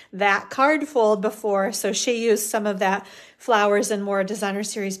done that card fold before. So she used some of that Flowers and More Designer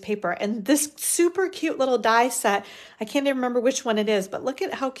Series paper. And this super cute little die set, I can't even remember which one it is, but look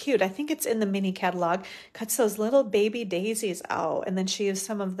at how cute. I think it's in the mini catalog. Cuts those little baby daisies out. And then she used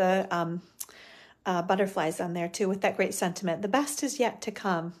some of the butterflies on there too with that great sentiment. The best is yet to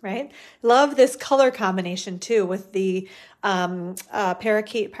come, right? Love this color combination too with the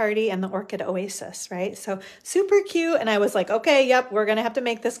Parakeet Party and the Orchid Oasis, right? So super cute. And I was like, okay, yep, we're going to have to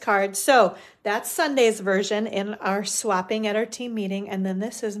make this card. So that's Sunday's version in our swapping at our team meeting. And then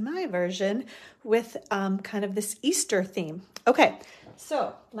this is my version with kind of this Easter theme. Okay.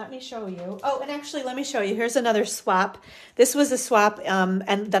 So let me show you. Oh, and actually, let me show you. Here's another swap. This was a swap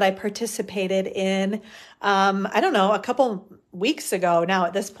and that I participated in, I don't know, a couple weeks ago now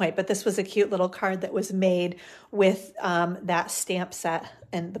at this point, but this was a cute little card that was made with that stamp set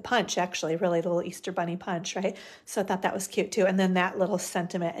and the punch, actually, really little Easter Bunny punch, right? So I thought that was cute too. And then that little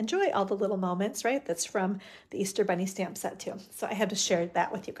sentiment, enjoy all the little moments, right? That's from the Easter Bunny stamp set too. So I had to share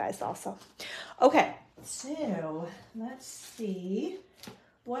that with you guys also. Okay, so let's see.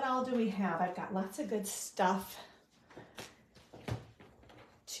 What all do we have? I've got lots of good stuff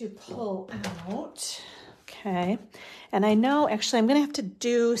to pull out. Okay. And I know, actually, I'm going to have to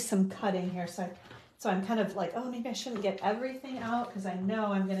do some cutting here. So I'm kind of like, oh, maybe I shouldn't get everything out because I know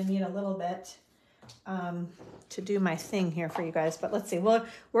I'm going to need a little bit to do my thing here for you guys. But let's see. Well,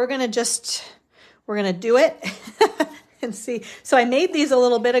 we're going to do it. And see, so I made these a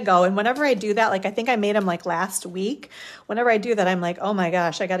little bit ago, and whenever I do that, like I think I made them like last week, whenever I do that, I'm like, oh my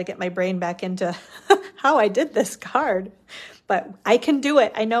gosh, I got to get my brain back into how I did this card. But I can do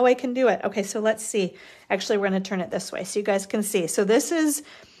it. I know I can do it. Okay, so let's see. Actually, we're going to turn it this way so you guys can see. So this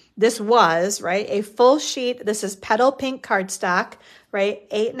was, right, a full sheet. This is Petal Pink cardstock, right,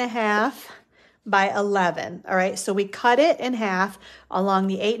 8.5 by 11. All right, so we cut it in half along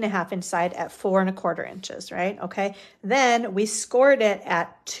the 8.5 inch side at 4 1/4 inches, right? Okay, then we scored it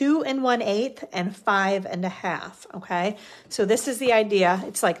at 2 1/8 and 5 1/2. Okay, so this is the idea.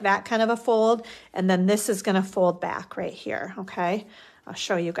 It's like that kind of a fold, and then this is going to fold back right here. Okay, I'll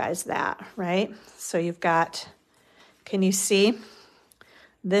show you guys that, right? So you've got, can you see?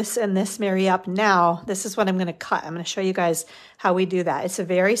 This and this marry up. Now, this is what I'm going to cut. I'm going to show you guys how we do that. It's a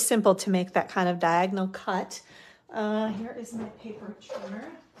very simple to make that kind of diagonal cut. Here is my paper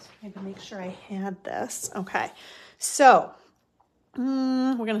trimmer. So I had to make sure I had this. Okay, so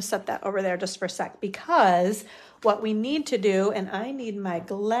we're going to set that over there just for a sec because what we need to do, and I need my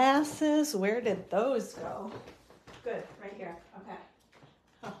glasses. Where did those go? Good, right here. Okay.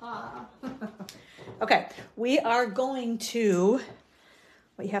 Okay, we are going to...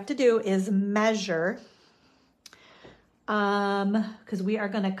 What you have to do is measure, because we are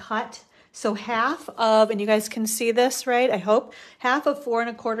going to cut. So half of, and you guys can see this, right? I hope half of 4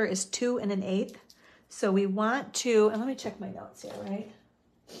 1/4 is 2 1/8. So we want to, and let me check my notes here, right?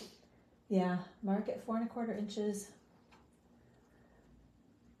 Yeah, mark at 4 1/4 inches.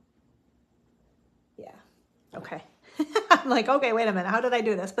 Yeah, okay. I'm like, okay, wait a minute. How did I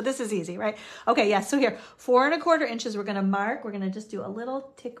do this? But this is easy, right? Okay, yeah, so here, 4 1/4 inches, we're gonna mark. We're gonna just do a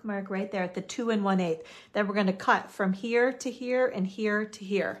little tick mark right there at the 2 1/8. Then we're gonna cut from here to here and here to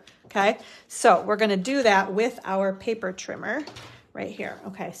here, okay? So we're gonna do that with our paper trimmer right here.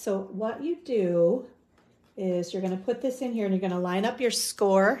 Okay, so what you do is you're gonna put this in here and you're gonna line up your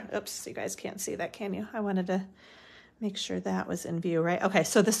score. Oops, you guys can't see that, can you? I wanted to make sure that was in view, right? Okay,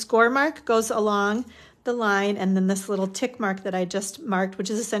 so the score mark goes along the line, and then this little tick mark that I just marked,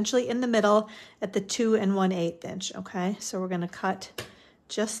 which is essentially in the middle at the 2 1/8 inch, okay? So we're gonna cut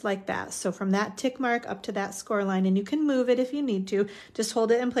just like that. So from that tick mark up to that score line, and you can move it if you need to. Just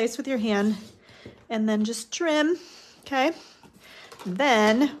hold it in place with your hand and then just trim, okay?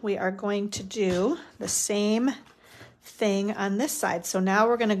 Then we are going to do the same thing on this side. So now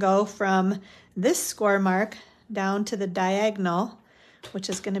we're gonna go from this score mark down to the diagonal, which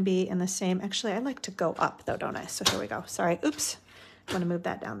is going to be in the same, actually I like to go up though, don't I? So here we go. Sorry, oops. I want to move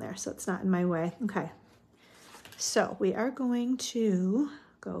that down there so it's not in my way. Okay. So we are going to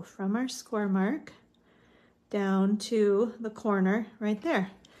go from our score mark down to the corner right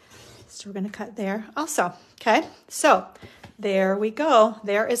there. So we're going to cut there also. Okay. So there we go.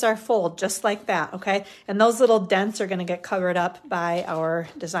 There is our fold, just like that, okay? And those little dents are gonna get covered up by our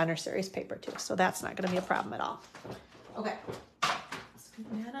designer series paper too, so that's not gonna be a problem at all. Okay, let's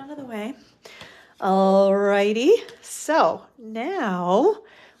get that out of the way. Alrighty, so now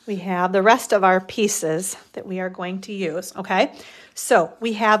we have the rest of our pieces that we are going to use, okay? So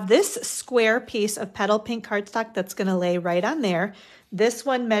we have this square piece of petal pink cardstock that's gonna lay right on there. This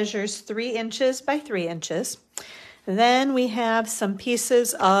one measures 3 inches by 3 inches. Then we have some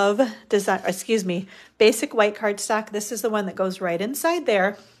pieces of basic white cardstock. This is the one that goes right inside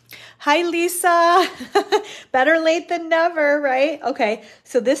there. Hi, Lisa. Better late than never, right? Okay,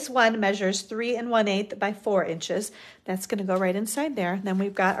 so this one measures 3 1/8 by 4 inches. That's going to go right inside there. Then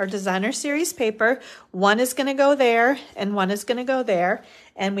we've got our designer series paper. One is going to go there and one is going to go there.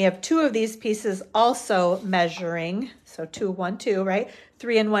 And we have 2 of these pieces also measuring, so 2, 1, 2, right?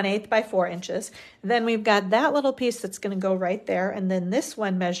 3 1/8 by 4 inches. Then we've got that little piece that's going to go right there. And then this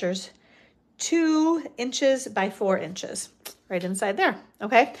one measures 2 inches by 4 inches right inside there.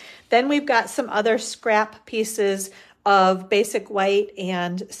 Okay. Then we've got some other scrap pieces of basic white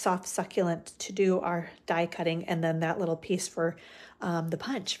and soft succulent to do our die cutting. And then that little piece for the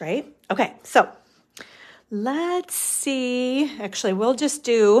punch, right? Okay. So let's see. Actually, we'll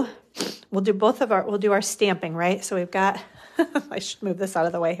do our stamping, right? So we've got, I should move this out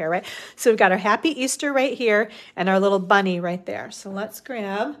of the way here, right? So we've got our Happy Easter right here and our little bunny right there. So let's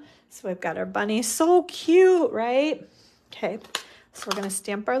grab, so we've got our bunny, so cute, right? Okay, so we're gonna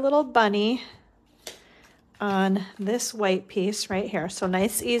stamp our little bunny on this white piece right here. So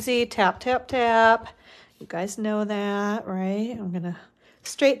nice, easy, tap, tap, tap. You guys know that, right? I'm gonna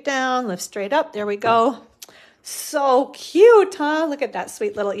straight down, lift straight up, there we go. So cute, huh? Look at that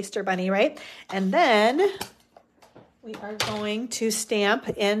sweet little Easter bunny, right? And then we are going to stamp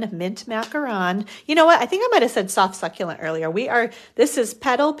in mint macaron. You know what? I think I might have said soft succulent earlier. This is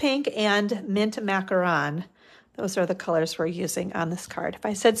petal pink and mint macaron. Those are the colors we're using on this card. If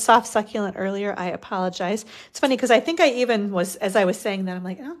I said soft succulent earlier, I apologize. It's funny because I think I even was, as I was saying that, I'm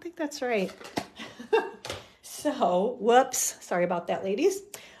like, I don't think that's right. So, whoops. Sorry about that, ladies.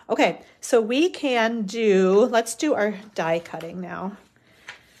 Okay, so let's do our die cutting now.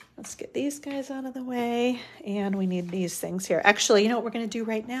 Let's get these guys out of the way, and we need these things here. Actually, you know what we're going to do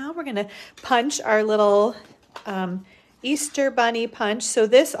right now? We're going to punch our little Easter bunny punch. So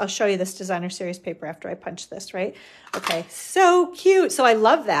this, I'll show you this designer series paper after I punch this, right? Okay, so cute. So I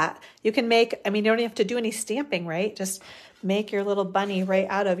love that. You can make, you don't have to do any stamping, right? Just make your little bunny right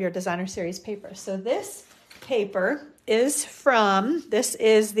out of your designer series paper. So this paper is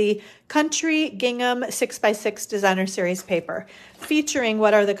the Country Gingham 6x6 designer series paper, featuring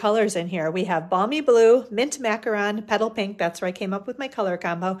what are the colors in here? We have balmy blue, mint macaron, petal pink, that's where I came up with my color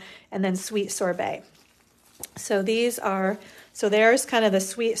combo, and then sweet sorbet. So there's kind of the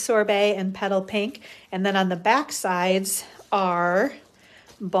sweet sorbet and petal pink, and then on the back sides are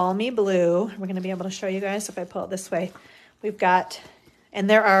balmy blue. We're going to be able to show you guys if I pull it this way. We've got, and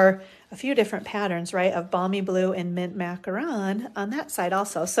there are a few different patterns, right, of balmy blue and mint macaron on that side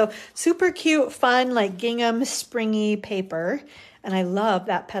also. So super cute, fun, like gingham, springy paper. And I love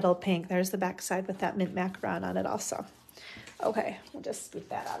that petal pink. There's the back side with that mint macaron on it also. Okay, we'll just scoot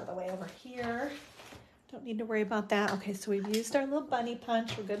that out of the way over here. Don't need to worry about that. Okay, so we've used our little bunny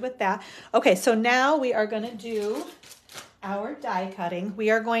punch. We're good with that. Okay, so now we are going to do our die cutting. We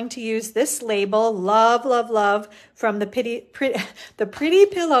are going to use this label, Love, Love, Love, from the Pretty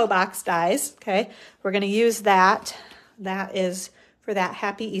Pillow Box dies. Okay, we're going to use that that is for that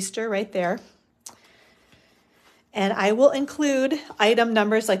Happy Easter right there. And I will include item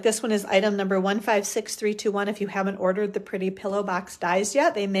numbers, like this one is item number 156321. If you haven't ordered the pretty pillow box dies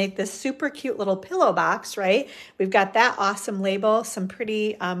yet, they make this super cute little pillow box, right? We've got that awesome label, some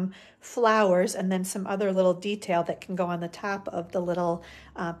pretty flowers, and then some other little detail that can go on the top of the little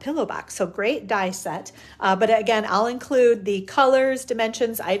pillow box. So great die set. But again, I'll include the colors,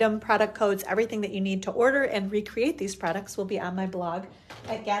 dimensions, item, product codes, everything that you need to order and recreate these products will be on my blog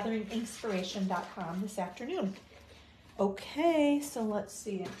at gatheringinspiration.com this afternoon. Okay, so let's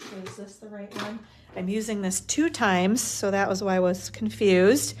see, actually, is this the right one? I'm using this 2 times, so that was why I was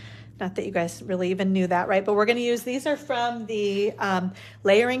confused. Not that you guys really even knew that, right? But we're gonna use, these are from the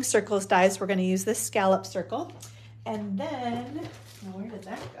Layering Circles dies. We're gonna use this scallop circle. And then, oh, where did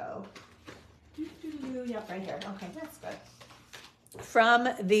that go? Yep, right here, okay, that's good. From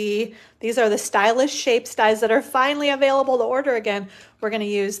these are the Stylish Shapes dies that are finally available to order again. We're gonna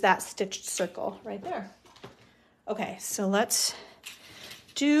use that stitched circle right there. Okay, so let's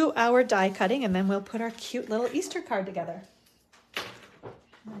do our die cutting and then we'll put our cute little Easter card together.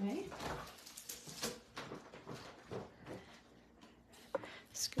 All right.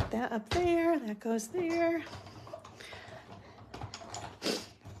 Scoot that up there, that goes there.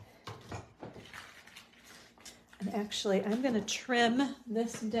 And actually, I'm gonna trim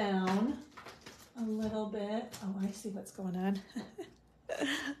this down a little bit. Oh, I see what's going on.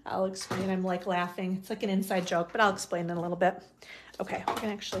 I'll explain. I'm like laughing. It's like an inside joke, but I'll explain in a little bit. Okay, we're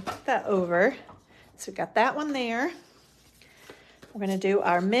gonna actually put that over. So we've got that one there. We're gonna do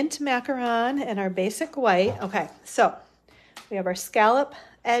our mint macaron and our basic white. Okay, so we have our scallop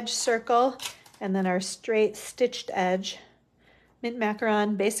edge circle and then our straight stitched edge. Mint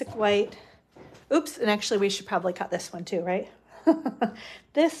macaron, basic white. Oops, and actually we should probably cut this one too, right?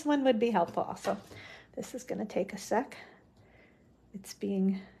 This one would be helpful also. This is gonna take a sec. It's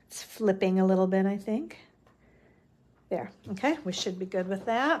flipping a little bit, I think. There, okay, we should be good with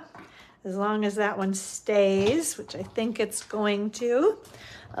that. As long as that one stays, which I think it's going to.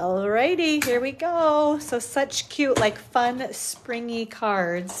 Alrighty, here we go. So such cute, like fun, springy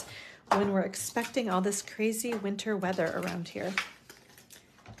cards when we're expecting all this crazy winter weather around here.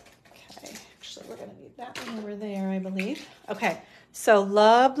 Okay, actually we're gonna need that one over there, I believe. Okay. So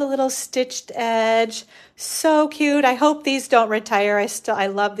love the little stitched edge. So cute. I hope these don't retire. I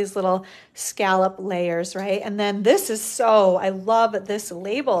love these little scallop layers, right? And then this is I love this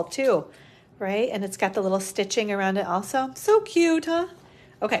label too, right? And it's got the little stitching around it also. So cute, huh?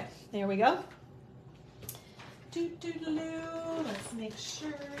 Okay, there we go. Let's make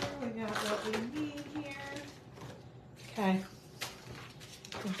sure we got what we need here. Okay,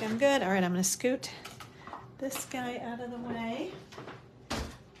 I think I'm good. All right, I'm gonna scoot this guy out of the way.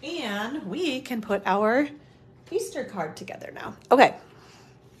 And we can put our Easter card together now. Okay,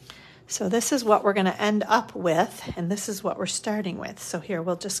 so this is what we're gonna end up with, and this is what we're starting with. So here,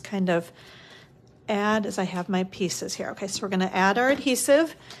 we'll just kind of add as I have my pieces here. Okay, so we're gonna add our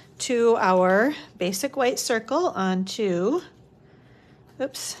adhesive to our basic white circle onto,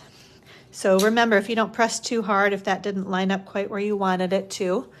 oops. So remember, if you don't press too hard, if that didn't line up quite where you wanted it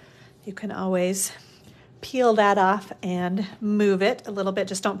to, you can always peel that off and move it a little bit.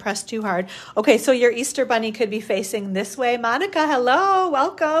 Just don't press too hard. Okay, so your Easter bunny could be facing this way. Monica, hello,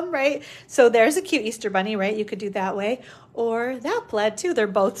 welcome, right? So there's a cute Easter bunny, right? You could do that way or that plaid too. They're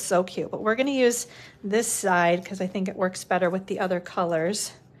both so cute, but we're gonna use this side because I think it works better with the other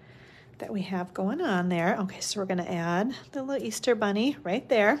colors that we have going on there. Okay, so we're gonna add the little Easter bunny right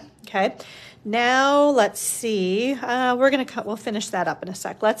there. Okay, now let's see. We'll finish that up in a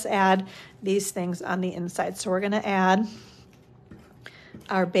sec. Let's add these things on the inside. So we're gonna add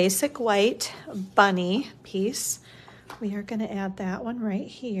our basic white bunny piece. We are gonna add that one right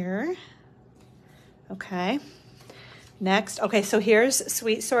here. Okay. Next, okay, so here's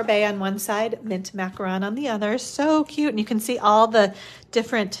sweet sorbet on one side, mint macaron on the other. So cute, and you can see all the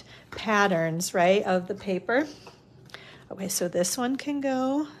different patterns, right, of the paper. Okay, so this one can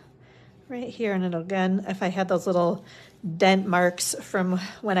go right here, and it'll, again, if I had those little dent marks from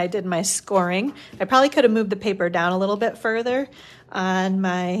when I did my scoring, I probably could have moved the paper down a little bit further on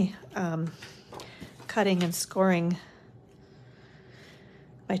my cutting and scoring,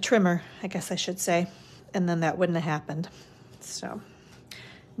 my trimmer, I guess I should say. And then that wouldn't have happened. So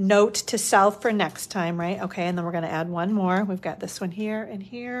note to self for next time, right? Okay, and then we're gonna add one more. We've got this one here and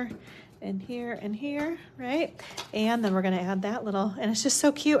here and here and here, right? And then we're gonna add that little, and it's just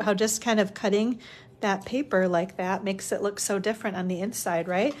so cute how just kind of cutting that paper like that makes it look so different on the inside,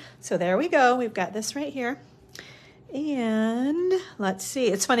 right? So there we go, we've got this right here. And let's see,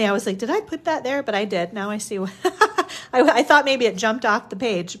 it's funny, I was like, did I put that there? But I did, now I see. I thought maybe it jumped off the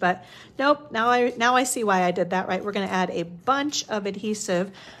page, but nope. Now I see why I did that, right? We're going to add a bunch of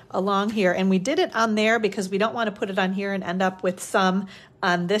adhesive along here, and we did it on there because we don't want to put it on here and end up with some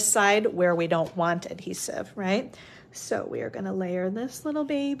on this side where we don't want adhesive, right? So we are going to layer this little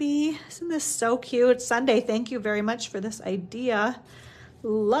baby. Isn't this so cute? Sunday, thank you very much for this idea.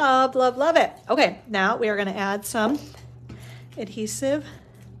 Love, love, love it. Okay, now we are going to add some adhesive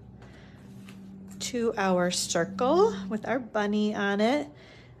to our circle with our bunny on it.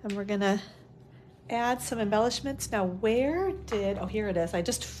 And we're going to add some embellishments. Now oh, here it is. I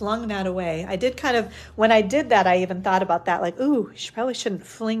just flung that away. I did kind of, when I did that, I even thought about that, like, ooh, you probably shouldn't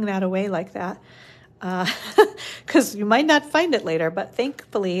fling that away like that. Because you might not find it later, but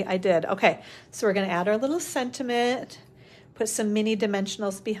thankfully I did. Okay, so we're going to add our little sentiment, put some mini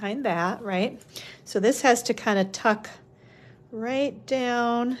dimensionals behind that, right? So this has to kind of tuck right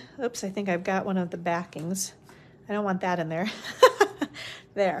down. Oops, I think I've got one of the backings. I don't want that in there.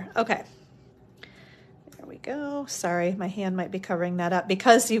 There, okay. There we go. Sorry, my hand might be covering that up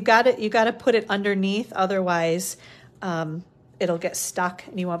because you got to put it underneath, otherwise it'll get stuck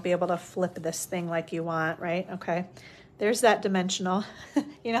and you won't be able to flip this thing like you want, right? Okay, there's that dimensional.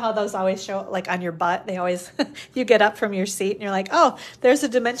 You know how those always show like on your butt? They always, you get up from your seat and you're like, oh, there's a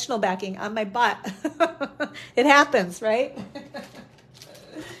dimensional backing on my butt. It happens, right?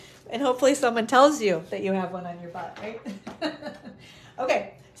 And hopefully someone tells you that you have one on your butt, right?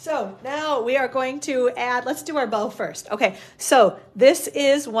 Okay, so now we are going to add, let's do our bow first. Okay, so this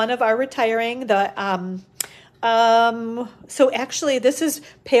is one of our retiring, so actually this is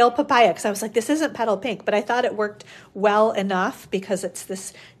pale papaya, because I was like, this isn't petal pink, but I thought it worked well enough because it's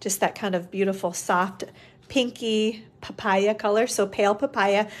this, just that kind of beautiful, soft, pinky papaya color. So pale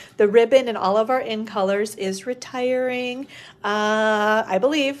papaya. The ribbon in all of our in colors is retiring. I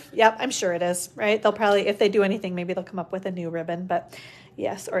believe. Yep, I'm sure it is, right? They'll probably, if they do anything, maybe they'll come up with a new ribbon, but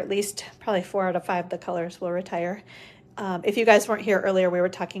yes, or at least probably 4 out of 5 of the colors will retire. If you guys weren't here earlier, we were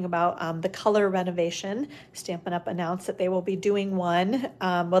talking about the color renovation. Stampin' Up! Announced that they will be doing one.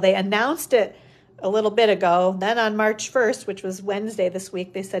 Well, they announced it a little bit ago. Then on March 1st, which was Wednesday this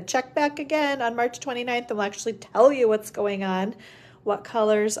week, they said, check back again on March 29th, and we'll actually tell you what's going on, what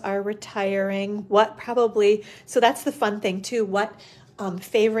colors are retiring, what probably, so that's the fun thing too, what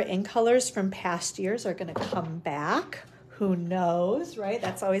favorite ink colors from past years are going to come back. Who knows, right?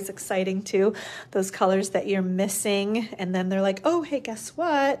 That's always exciting too. Those colors that you're missing. And then they're like, oh, hey, guess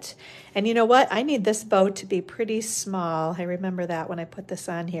what? And you know what? I need this bow to be pretty small. I remember that when I put this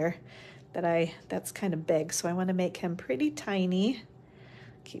on here, that's kind of big. So I want to make him pretty tiny.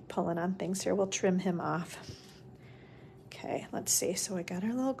 Keep pulling on things here. We'll trim him off. Okay, let's see. So I got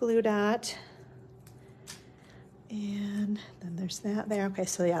our little glue dot. And then there's that there. Okay,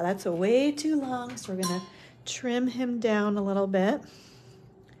 so yeah, that's a way too long. So we're going to trim him down a little bit.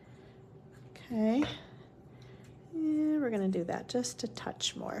 Okay. And we're going to do that just a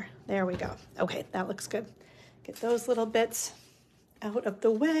touch more. There we go. Okay, that looks good. Get those little bits out of the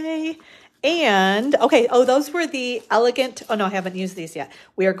way. And, okay, oh, those were the elegant, oh no, I haven't used these yet.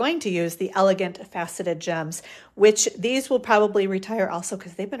 We are going to use the elegant faceted gems, which these will probably retire also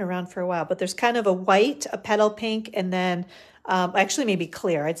because they've been around for a while. But there's kind of a white, a petal pink, and then actually maybe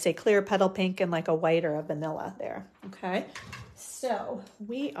clear. I'd say clear petal pink and like a white or a vanilla there. Okay. So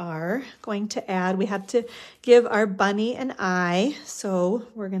we are going to add, we have to give our bunny an eye. So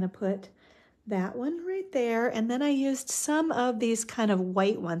we're going to put that one right there. And then I used some of these kind of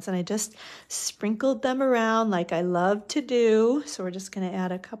white ones and I just sprinkled them around like I love to do. So we're just going to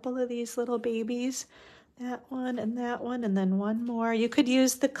add a couple of these little babies, that one, and then one more. You could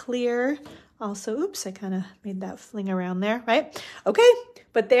use the clear also. Oops, I kind of made that fling around there, right? Okay,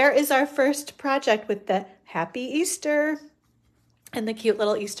 but there is our first project with the Happy Easter and the cute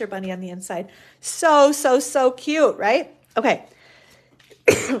little Easter bunny on the inside. So, so, so cute, right? Okay.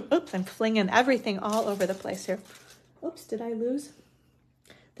 Oops, I'm flinging everything all over the place here. Oops, did I lose?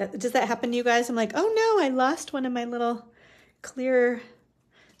 Does that happen to you guys? I'm like, oh no, I lost one of my little clear.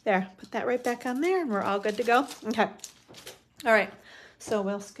 There, put that right back on there and we're all good to go. Okay. All right. So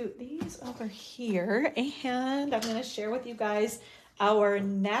we'll scoot these over here and I'm going to share with you guys our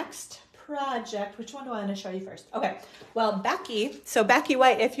next project. Which one do I want to show you first? Okay. Well, Becky. So Becky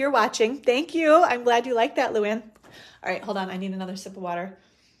White, if you're watching, thank you. I'm glad you like that, Luann. All right, hold on. I need another sip of water.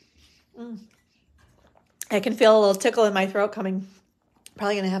 I can feel a little tickle in my throat coming.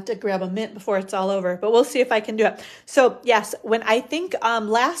 Probably going to have to grab a mint before it's all over, but we'll see if I can do it. So yes, when I think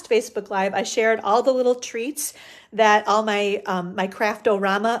last Facebook Live, I shared all the little treats that all my my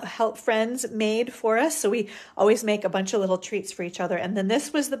Craftorama help friends made for us. So we always make a bunch of little treats for each other. And then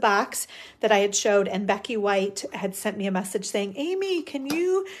this was the box that I had showed, and Becky White had sent me a message saying, Amy, can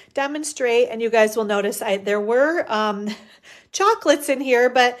you demonstrate? And you guys will notice there were chocolates in here,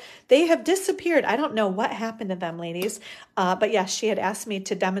 but they have disappeared. I don't know what happened to them, ladies. But yes, she had asked me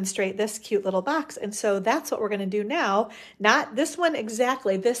to demonstrate this cute little box. And so that's what we're going to do now. Not this one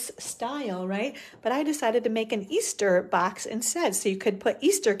exactly, this style, right? But I decided to make an Easter box instead. So you could put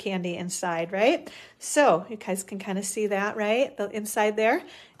Easter candy inside, right? So you guys can kind of see that, right? The inside there.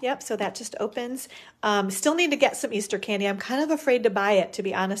 Yep, so that just opens. Still need to get some Easter candy. I'm kind of afraid to buy it, to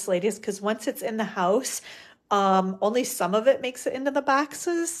be honest, ladies, because once it's in the house, only some of it makes it into the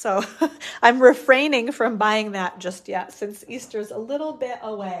boxes. So I'm refraining from buying that just yet since Easter's a little bit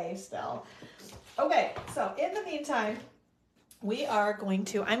away still. Okay, so in the meantime,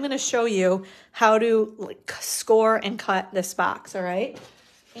 I'm going to show you how to score and cut this box, all right?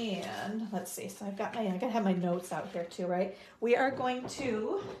 And let's see, so I gotta have my notes out here too, right? We are going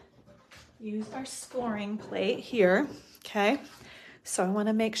to use our scoring plate here, okay? So I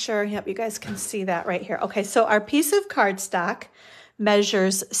wanna make sure, yep, you guys can see that right here. Okay, so our piece of cardstock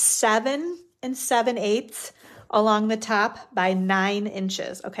measures 7 7/8 along the top by 9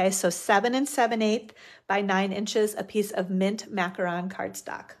 inches, okay? So 7 7/8 by 9 inches, a piece of mint macaron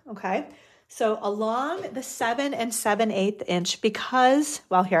cardstock, okay? So along the 7 7/8 inch, because,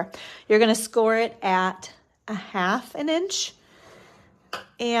 well, here, you're going to score it at 1/2 inch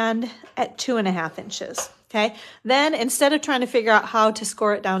and at 2.5 inches, okay? Then instead of trying to figure out how to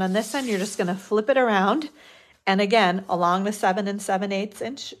score it down on this end, you're just going to flip it around. And again, along the 7 7/8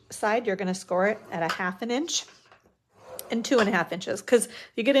 inch side, you're going to score it at 1/2 inch and 2.5 inches, because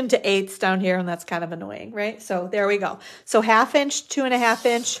you get into 8ths down here and that's kind of annoying, right? So there we go. So 1/2 inch, 2.5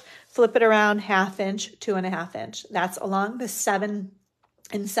 inch, flip it around, 1/2 inch, 2.5 inch. That's along the 7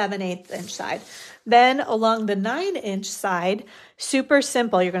 7/8 inch side. Then along the 9 inch side, super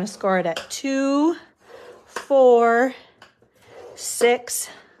simple. You're going to score it at 2, 4, 6,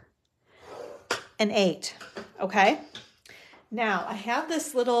 and 8. Okay. Now I have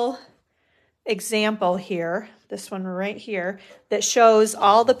this little example here, this one right here, that shows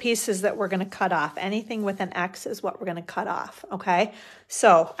all the pieces that we're going to cut off. Anything with an X is what we're going to cut off, okay?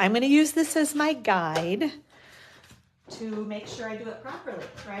 So I'm going to use this as my guide to make sure I do it properly,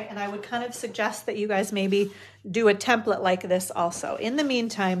 right? And I would kind of suggest that you guys maybe do a template like this also. In the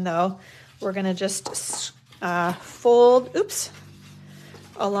meantime, though, we're going to just fold,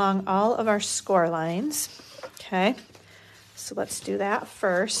 along all of our score lines, okay? So let's do that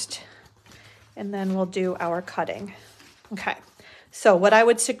first, and then we'll do our cutting. Okay, so what I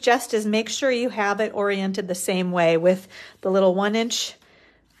would suggest is make sure you have it oriented the same way with the little 1 inch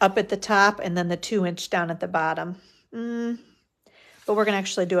up at the top and then the 2 inch down at the bottom. But we're gonna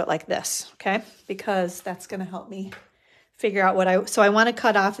actually do it like this, okay? Because that's gonna help me figure out so I wanna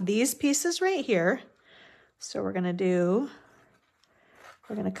cut off these pieces right here. So we're gonna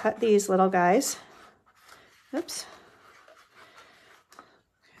cut these little guys. Oops.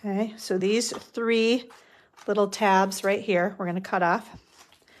 Okay, so these 3 little tabs right here, we're going to cut off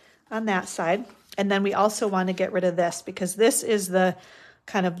on that side. And then we also want to get rid of this because this is the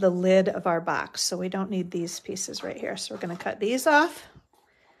kind of the lid of our box. So we don't need these pieces right here. So we're going to cut these off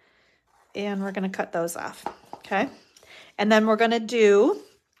and we're going to cut those off. Okay. And then we're going to do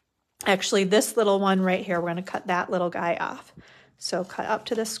actually this little one right here. We're going to cut that little guy off. So cut up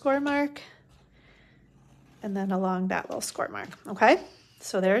to the score mark and then along that little score mark. Okay.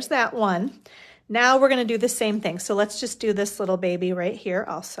 So there's that one. Now we're going to do the same thing. So let's just do this little baby right here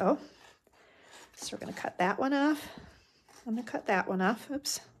also. So we're going to cut that one off. I'm going to cut that one off.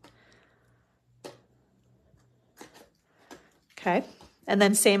 Oops. Okay. And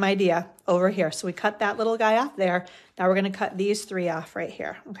then same idea over here. So we cut that little guy off there. Now we're going to cut these 3 off right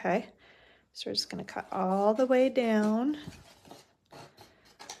here. Okay. So we're just going to cut all the way down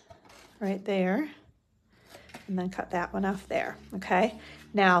right there. And then cut that one off there, okay?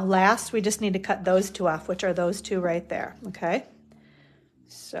 Now, last, we just need to cut those 2 off, which are those 2 right there, okay?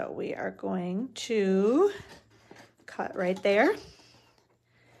 So we are going to cut right there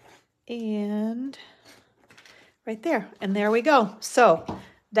and right there, and there we go. So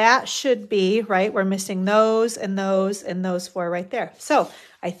that should be, right, we're missing those and those and those 4 right there. So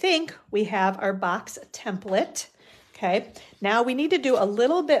I think we have our box template, okay? Now we need to do a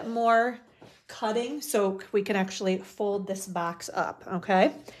little bit more cutting so we can actually fold this box up,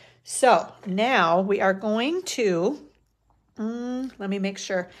 okay? So now we are going to Let me make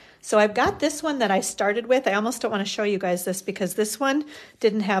sure. So I've got this one that I started with. I almost don't want to show you guys this because this one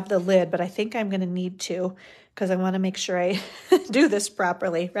didn't have the lid, but I think I'm going to need to because I want to make sure I do this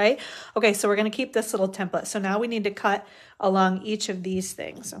properly, right? Okay, so we're going to keep this little template. So now we need to cut along each of these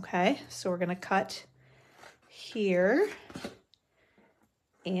things, okay? So we're going to cut here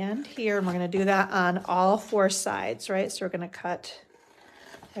and here, and we're going to do that on all 4 sides, right? So we're going to cut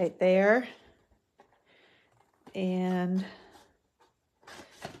right there and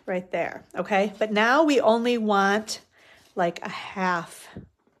right there, okay? But now we only want like a 1/2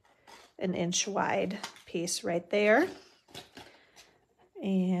 inch wide piece right there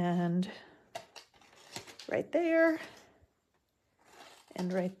and right there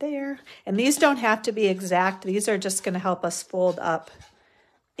and right there. And these don't have to be exact. These are just going to help us fold up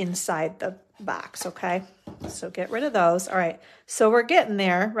inside the box, okay? So get rid of those. All right, so we're getting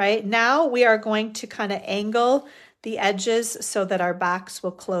there, right? Now we are going to kind of angle the edges so that our box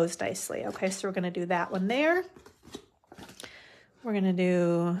will close nicely. Okay, so we're going to do that one there. We're going to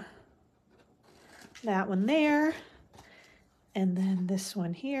do that one there, and then this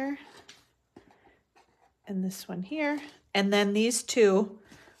one here, and this one here, and then these 2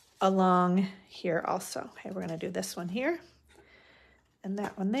 along here also. Okay, we're going to do this one here, and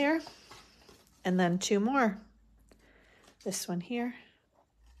that one there, and then 2 more. This one here,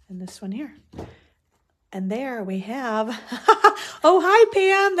 and this one here. And there we have, oh, hi,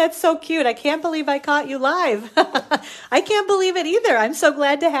 Pam. That's so cute. I can't believe I caught you live. I can't believe it either. I'm so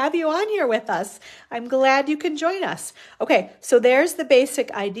glad to have you on here with us. I'm glad you can join us. Okay, so there's the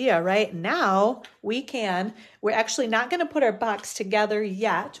basic idea, right? Now we're actually not going to put our box together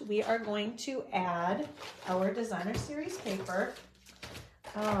yet. We are going to add our designer series paper.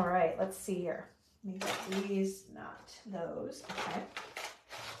 All right, let's see here. Maybe these, not those. Okay.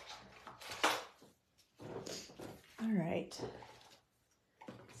 All right.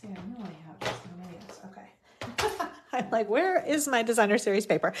 See, I know I have this. Maybe it's okay. I'm like, where is my designer series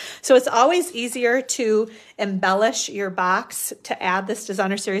paper? So it's always easier to embellish your box to add this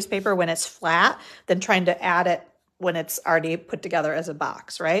designer series paper when it's flat than trying to add it when it's already put together as a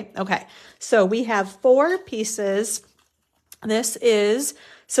box, right? Okay. So we have 4 pieces.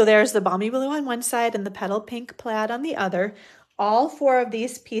 So there's the balmy blue on one side and the petal pink plaid on the other. All 4 of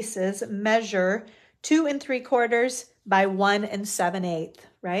these pieces measure 2 3/4 by 1 7/8,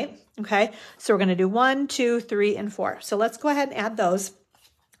 right? Okay, so we're going to do 1, 2, 3, and 4. So let's go ahead and add those.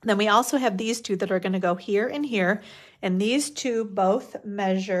 Then we also have these 2 that are going to go here and here, and these 2 both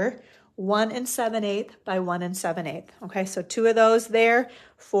measure 1 7/8 by 1 7/8. Okay, so 2 of those there,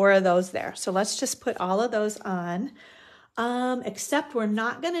 4 of those there. So let's just put all of those on. Except we're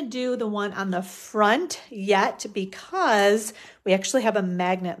not going to do the one on the front yet because we actually have a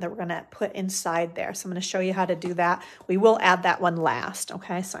magnet that we're going to put inside there. So I'm going to show you how to do that. We will add that one last.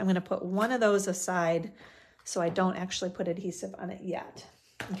 Okay, so I'm going to put one of those aside so I don't actually put adhesive on it yet.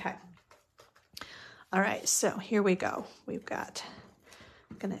 Okay. All right, so here we go. We've got,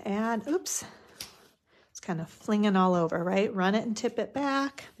 I'm going to add, oops, it's kind of flinging all over, right? Run it and tip it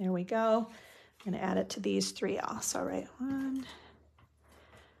back. There we go. I'm going to add it to these 3 also, all right? 1.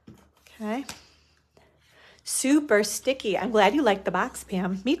 Okay. Super sticky. I'm glad you liked the box,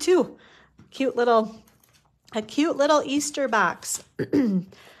 Pam. Me too. A cute little Easter box.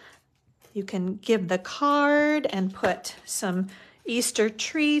 You can give the card and put some Easter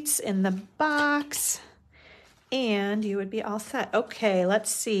treats in the box, and you would be all set. Okay, let's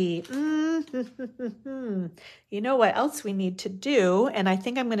see. You know what else we need to do? And I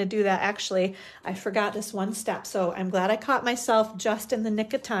think I'm going to do that. Actually, I forgot this one step. So I'm glad I caught myself just in the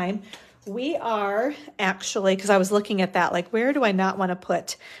nick of time. We are actually, because I was looking at that, like, where do I not want to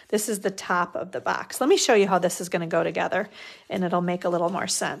put? This is the top of the box. Let me show you how this is going to go together, and it'll make a little more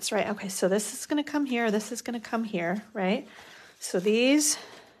sense, right? Okay, so this is going to come here. This is going to come here, right? So these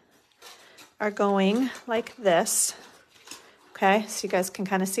are going like this. Okay, so you guys can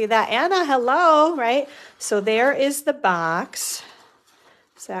kind of see that. Anna, hello, right? So there is the box.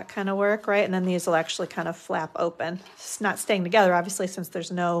 Does that kind of work, right? And then these will actually kind of flap open. It's not staying together, obviously, since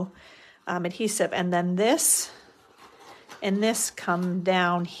there's no adhesive. And then this and this come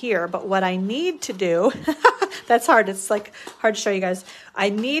down here. But what I need to do, that's hard. It's like hard to show you guys. I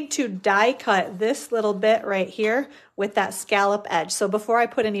need to die cut this little bit right here with that scallop edge. So before I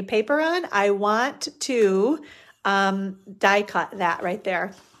put any paper on, I want to die cut that right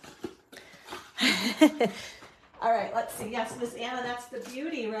there. All right, let's see. Yes, Miss Anna, that's the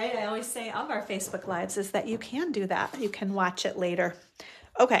beauty, right? I always say of our Facebook Lives is that you can do that. You can watch it later.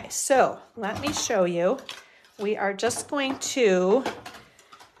 Okay, so let me show you. We are just going to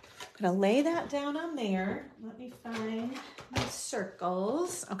gonna lay that down on there. Let me find my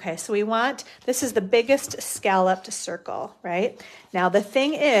circles. Okay, so we want, this is the biggest scalloped circle, right? Now the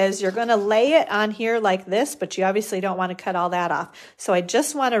thing is, you're gonna lay it on here like this, but you obviously don't wanna cut all that off. So I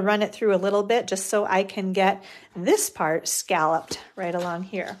just wanna run it through a little bit just so I can get this part scalloped right along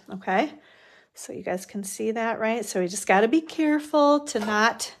here, okay? So you guys can see that, right? So we just gotta be careful to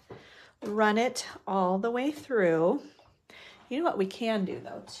not run it all the way through. You know what we can do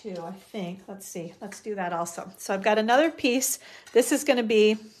though too, I think. Let's see, let's do that also. So I've got another piece. This is gonna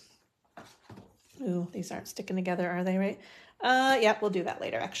be, ooh, these aren't sticking together, are they, right? Yeah, we'll do that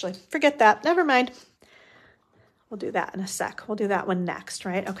later actually. Forget that, never mind. We'll do that in a sec. We'll do that one next,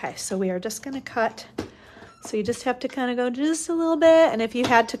 right? Okay, so we are just gonna cut. So you just have to kind of go just a little bit. And if you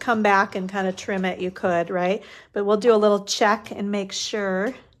had to come back and kind of trim it, you could, right? But we'll do a little check and make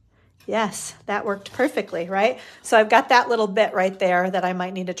sure. Yes, that worked perfectly, right? So I've got that little bit right there that I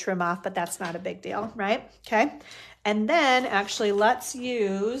might need to trim off, but that's not a big deal, right? Okay. And then actually let's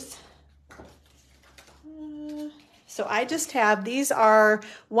use, so I just have, these are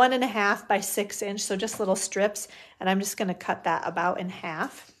 1.5 by 6 inch. So just little strips. And I'm just going to cut that about in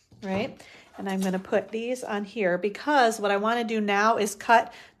half, right? And I'm going to put these on here because what I want to do now is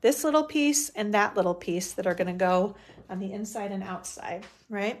cut this little piece and that little piece that are going to go on the inside and outside,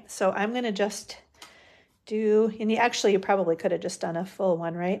 right? So I'm going to just do, and you probably could have just done a full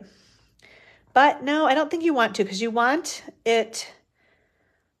one, right? But no, I don't think you want to because you want it,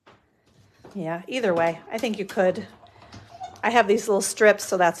 yeah, either way, I think you could. I have these little strips,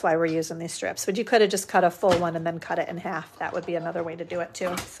 so that's why we're using these strips. But you could have just cut a full one and then cut it in half. That would be another way to do it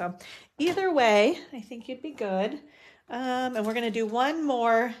too. So either way, I think you'd be good. And we're going to do one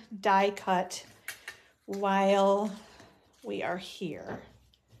more die cut while we are here.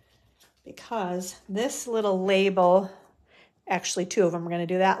 Because this little label, actually 2 of them, we're going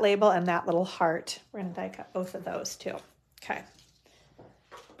to do that label and that little heart. We're going to die cut both of those too. Okay.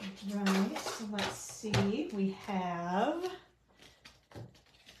 Right, so let's see. We have...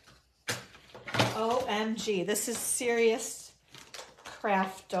 OMG, this is serious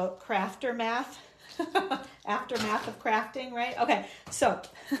crafter math, aftermath of crafting, right? Okay, so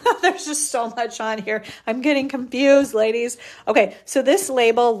there's just so much on here. I'm getting confused, ladies. Okay, so this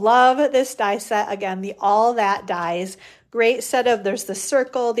label, love this die set. Again, the All That dies. Great set of, there's the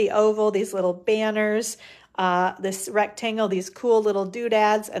circle, the oval, these little banners, this rectangle, these cool little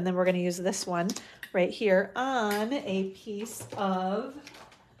doodads, and then we're going to use this one right here on a piece of...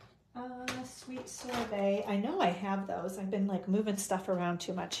 Sweet sorbet. I know I have those. I've been like moving stuff around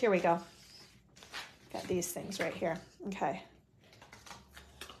too much. Here we go. Got these things right here. Okay.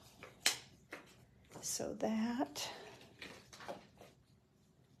 So that.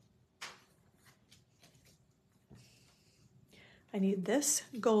 I need this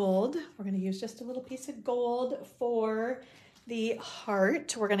gold. We're going to use just a little piece of gold for the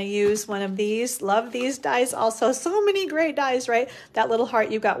heart. We're going to use one of these. Love these dies also. So many great dies, right? That little heart,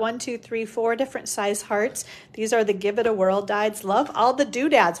 you've got 1, 2, 3, 4 different size hearts. These are the Give It a Whirl dies. Love all the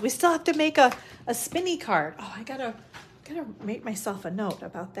doodads. We still have to make a spinny card. Oh, I gotta make myself a note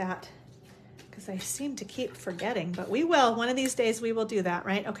about that because I seem to keep forgetting, but we will. One of these days we will do that,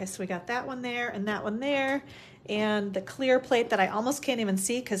 right? Okay, so we got that one there and that one there and the clear plate that I almost can't even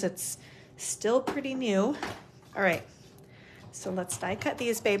see because it's still pretty new. All right. So let's die cut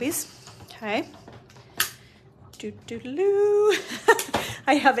these babies, okay? Doo-doo-doo.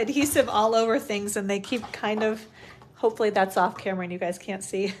 I have adhesive all over things and they keep kind of, hopefully that's off camera and you guys can't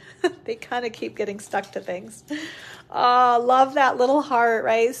see. They kind of keep getting stuck to things. Oh, love that little heart,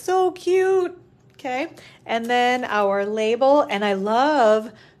 right? So cute, okay? And then our label, and I love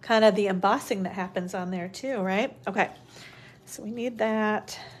kind of the embossing that happens on there too, right? Okay, so we need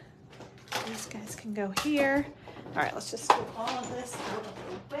that. These guys can go here. All right, let's just get all of this out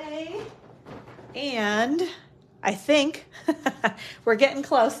of the way. And I think we're getting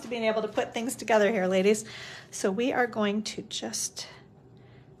close to being able to put things together here, ladies. So we are going to just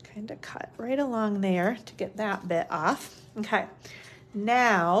kind of cut right along there to get that bit off. Okay,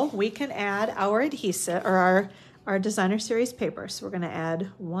 now we can add our adhesive or our designer series paper. So we're gonna add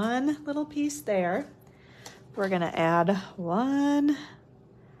one little piece there. We're gonna add one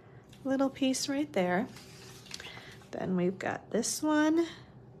little piece right there. Then we've got this one.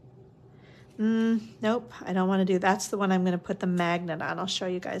 Nope, I don't want to do, that's the one I'm going to put the magnet on. I'll show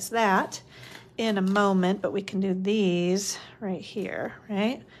you guys that in a moment, but we can do these right here,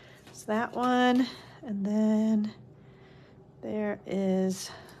 right? So that one, and then there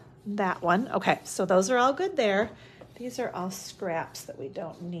is that one. Okay, so those are all good there. These are all scraps that we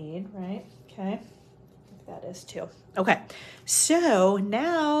don't need, right? Okay, like that is too. Okay, so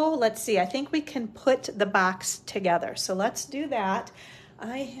now let's see, I think we can put the box together. So let's do that.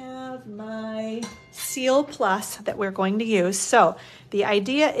 I have my Seal Plus that we're going to use. So the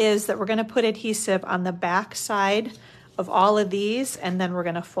idea is that we're going to put adhesive on the back side of all of these, and then we're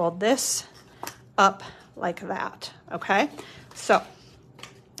going to fold this up like that. Okay, so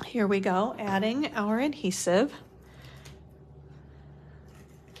here we go, adding our adhesive.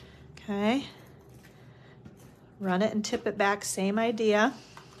 Okay, run it and tip it back, same idea.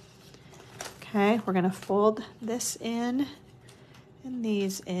 Okay, we're going to fold this in and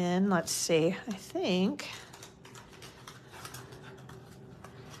these in. Let's see, I think,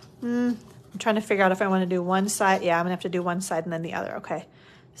 I'm trying to figure out if I want to do one side. Yeah, I'm gonna have to do one side and then the other. Okay,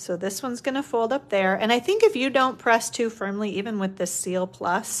 so this one's gonna fold up there. And I think if you don't press too firmly, even with this Seal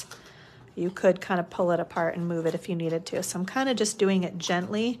Plus, you could kind of pull it apart and move it if you needed to. So I'm kind of just doing it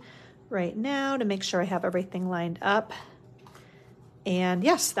gently right now to make sure I have everything lined up. And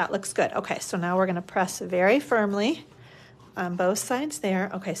yes, that looks good. Okay, so now we're gonna press very firmly on both sides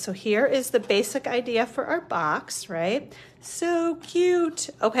there. Okay, so here is the basic idea for our box, right? So cute.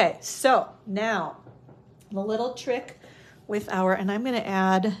 Okay, so now the little trick with our, and I'm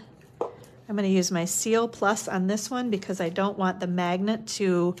gonna use my Seal Plus on this one because I don't want the magnet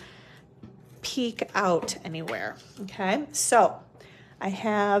to peek out anywhere. Okay, so I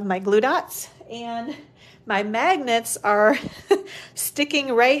have my glue dots and my magnets are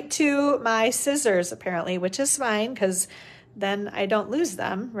sticking right to my scissors apparently, which is fine because then I don't lose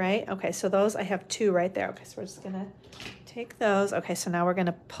them, right? Okay, so those, I have two right there. Okay, so we're just gonna take those. Okay, so now we're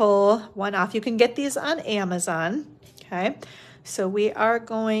gonna pull one off. You can get these on Amazon, okay? So we are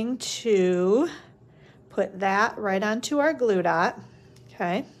going to put that right onto our glue dot,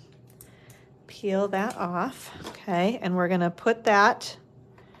 okay? Peel that off, okay? And we're gonna put that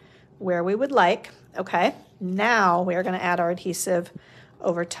where we would like, okay? Now we are gonna add our adhesive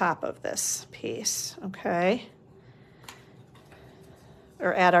over top of this piece, okay?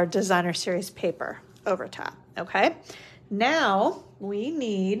 Or add our designer series paper over top, okay? Now we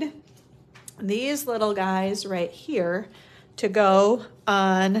need these little guys right here to go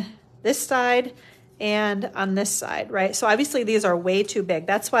on this side and on this side, right? So obviously these are way too big.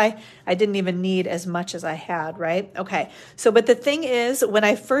 That's why I didn't even need as much as I had, right? Okay, so but the thing is, when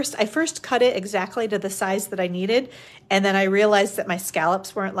I first cut it exactly to the size that I needed, and then I realized that my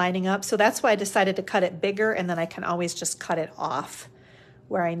scallops weren't lining up, so that's why I decided to cut it bigger, and then I can always just cut it off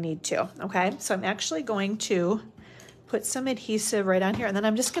where I need to, okay? So I'm actually going to put some adhesive right on here, and then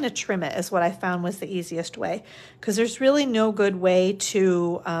I'm just gonna trim it is what I found was the easiest way, because there's really no good way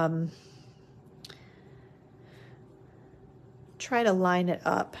to try to line it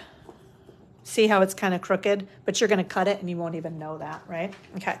up. See how it's kind of crooked, but you're gonna cut it and you won't even know that, right?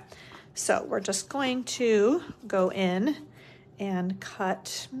 Okay, so we're just going to go in and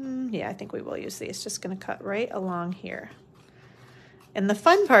cut, yeah, I think we will use these, just gonna cut right along here. And the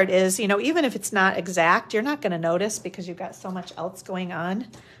fun part is, you know, even if it's not exact, you're not going to notice because you've got so much else going on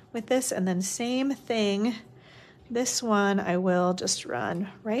with this. And then same thing, this one I will just run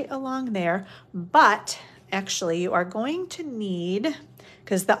right along there. But actually you are going to need,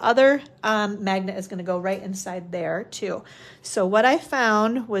 because the other magnet is going to go right inside there too. So what I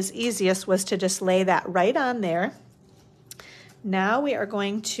found was easiest was to just lay that right on there. Now we are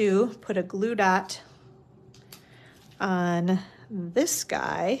going to put a glue dot on this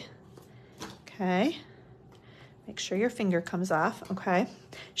guy, okay? Make sure your finger comes off, okay?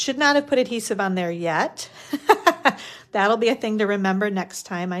 Should not have put adhesive on there yet. That'll be a thing to remember next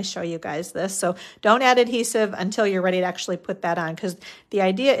time I show you guys this. So don't add adhesive until you're ready to actually put that on, because the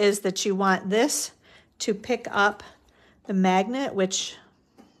idea is that you want this to pick up the magnet, which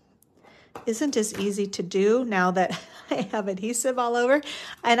isn't as easy to do now that I have adhesive all over.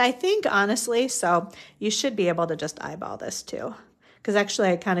 And I think honestly, so you should be able to just eyeball this too, because actually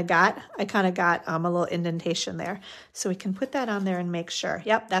I kind of got a little indentation there. So we can put that on there and make sure.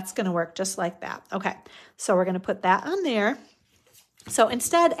 Yep, that's going to work just like that. Okay, so we're going to put that on there. So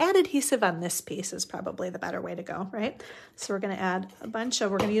instead, add adhesive on this piece is probably the better way to go, right? So we're going to add a bunch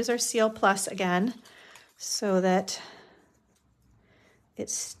of, we're going to use our Seal Plus again so that it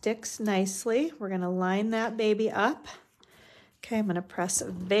sticks nicely. We're going to line that baby up. Okay, I'm going to press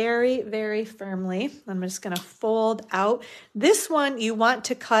very, very firmly. I'm just going to fold out. This one you want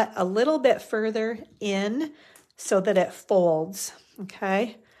to cut a little bit further in so that it folds,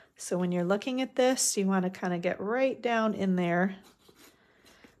 okay? So when you're looking at this, you want to kind of get right down in there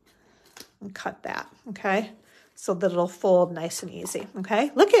and cut that, okay? So that it'll fold nice and easy,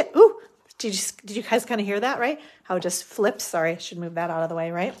 okay? Look at, ooh, did you guys kind of hear that, right? How it just flips. Sorry, I should move that out of the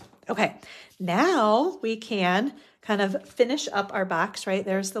way, right? Okay, now we can kind of finish up our box, right?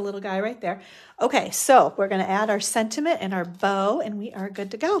 There's the little guy right there. Okay, so we're gonna add our sentiment and our bow and we are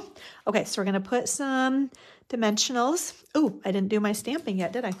good to go. Okay, so we're gonna put some dimensionals. Oh, I didn't do my stamping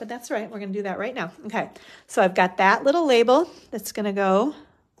yet, did I? But that's right, we're gonna do that right now. Okay, so I've got that little label that's gonna go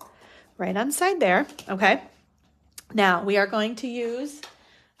right on side there, okay? Now we are going to use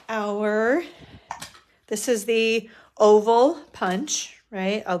our, this is the oval punch,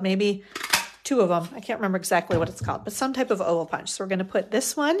 right? Oh, maybe two of them. I can't remember exactly what it's called, but some type of oval punch. So we're going to put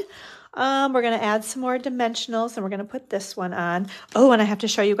this one. We're going to add some more dimensionals and we're going to put this one on. Oh, and I have to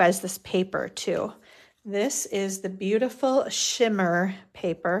show you guys this paper too. This is the beautiful shimmer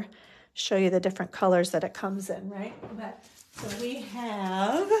paper. Show you the different colors that it comes in, right? Okay. So we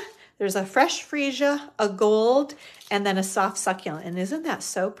have, there's a fresh freesia, a gold, and then a soft succulent. And isn't that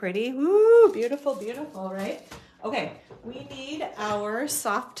so pretty? Woo, beautiful, beautiful, right? Okay, we need our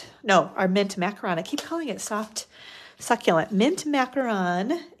our mint macaron. I keep calling it soft succulent. Mint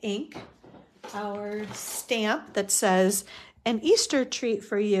macaron ink, our stamp that says, an Easter treat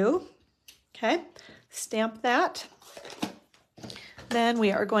for you. Okay, stamp that. Then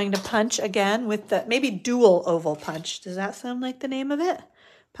we are going to punch again with the maybe dual oval punch. Does that sound like the name of it?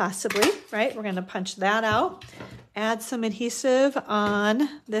 Possibly, right? We're going to punch that out. Add some adhesive on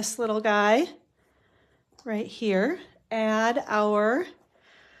this little guy right here. Add our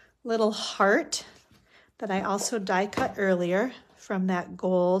little heart that I also die cut earlier from that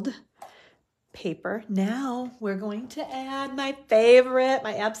gold paper. Now we're going to add my favorite,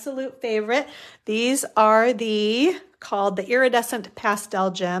 my absolute favorite. These are called the iridescent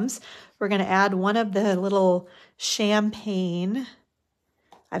pastel gems. We're going to add one of the little champagne,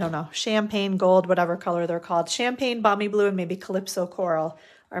 I don't know, champagne gold, whatever color they're called. Champagne, balmy blue, and maybe calypso coral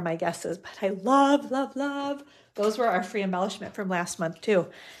are my guesses. But I love, love, love. Those were our free embellishment from last month too.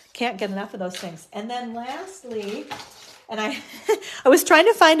 Can't get enough of those things. And then lastly, and I was trying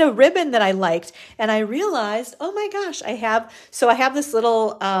to find a ribbon that I liked, and I realized, oh my gosh, I have this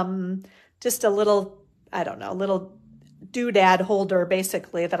little, just a little, I don't know, little doodad holder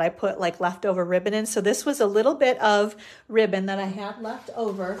basically that I put like leftover ribbon in. So this was a little bit of ribbon that I had left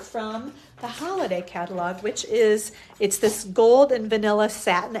over from the holiday catalog, which is, it's this gold and vanilla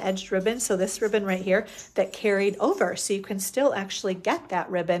satin edged ribbon. So this ribbon right here that carried over. So you can still actually get that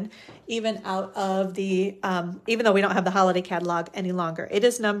ribbon even out of the, even though we don't have the holiday catalog any longer. It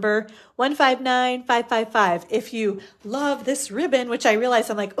is number 159555. If you love this ribbon, which I realize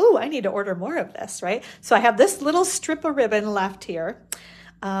I'm like, oh, I need to order more of this, right? So I have this little strip of ribbon left here.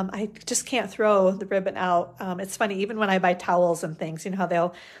 I just can't throw the ribbon out. It's funny, even when I buy towels and things, you know how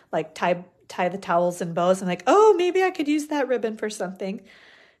they'll like tie the towels in bows. I'm like, oh, maybe I could use that ribbon for something.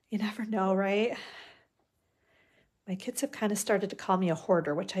 You never know, right? My kids have kind of started to call me a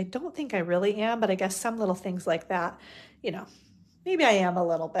hoarder, which I don't think I really am, but I guess some little things like that, you know, maybe I am a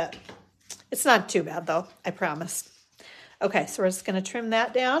little bit. It's not too bad though, I promise. Okay, so we're just going to trim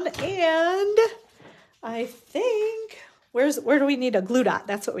that down, and I think, where do we need a glue dot?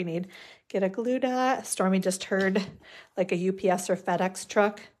 That's what we need. Get a glue dot. Stormy just heard like a UPS or FedEx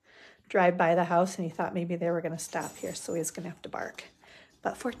truck drive by the house, and he thought maybe they were going to stop here, so he's going to have to bark.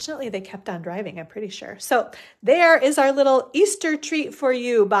 But fortunately, they kept on driving, I'm pretty sure. So there is our little Easter treat for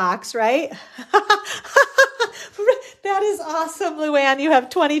you box, right? That is awesome, Luann. You have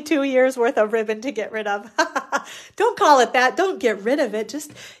 22 years worth of ribbon to get rid of. Don't call it that. Don't get rid of it.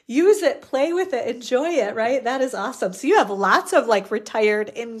 Just use it, play with it, enjoy it, right? That is awesome. So you have lots of like retired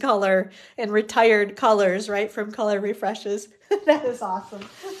in color and retired colors, right? From Color Refreshes. That is awesome.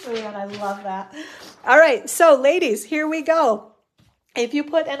 Luann, I love that. All right. So ladies, here we go. If you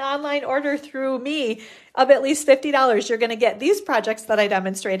put an online order through me of at least $50, you're going to get these projects that I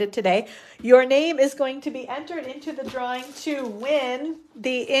demonstrated today. Your name is going to be entered into the drawing to win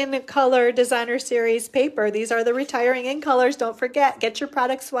the In Color Designer Series paper. These are the retiring in colors. Don't forget, get your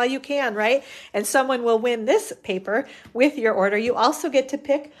products while you can, right? And someone will win this paper with your order. You also get to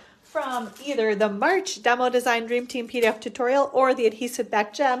pick from either the March Demo Design Dream Team PDF tutorial or the adhesive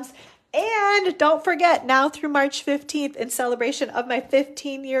back gems. And don't forget, now through March 15th, in celebration of my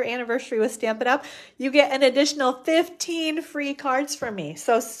 15-year anniversary with Stampin' Up!, you get an additional 15 free cards from me.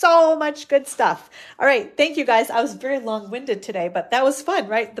 So much good stuff. All right, thank you guys. I was very long-winded today, but that was fun,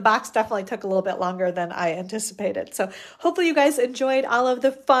 right? The box definitely took a little bit longer than I anticipated. So hopefully you guys enjoyed all of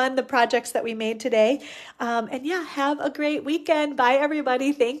the fun, the projects that we made today. And yeah, have a great weekend. Bye,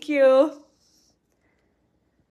 everybody. Thank you.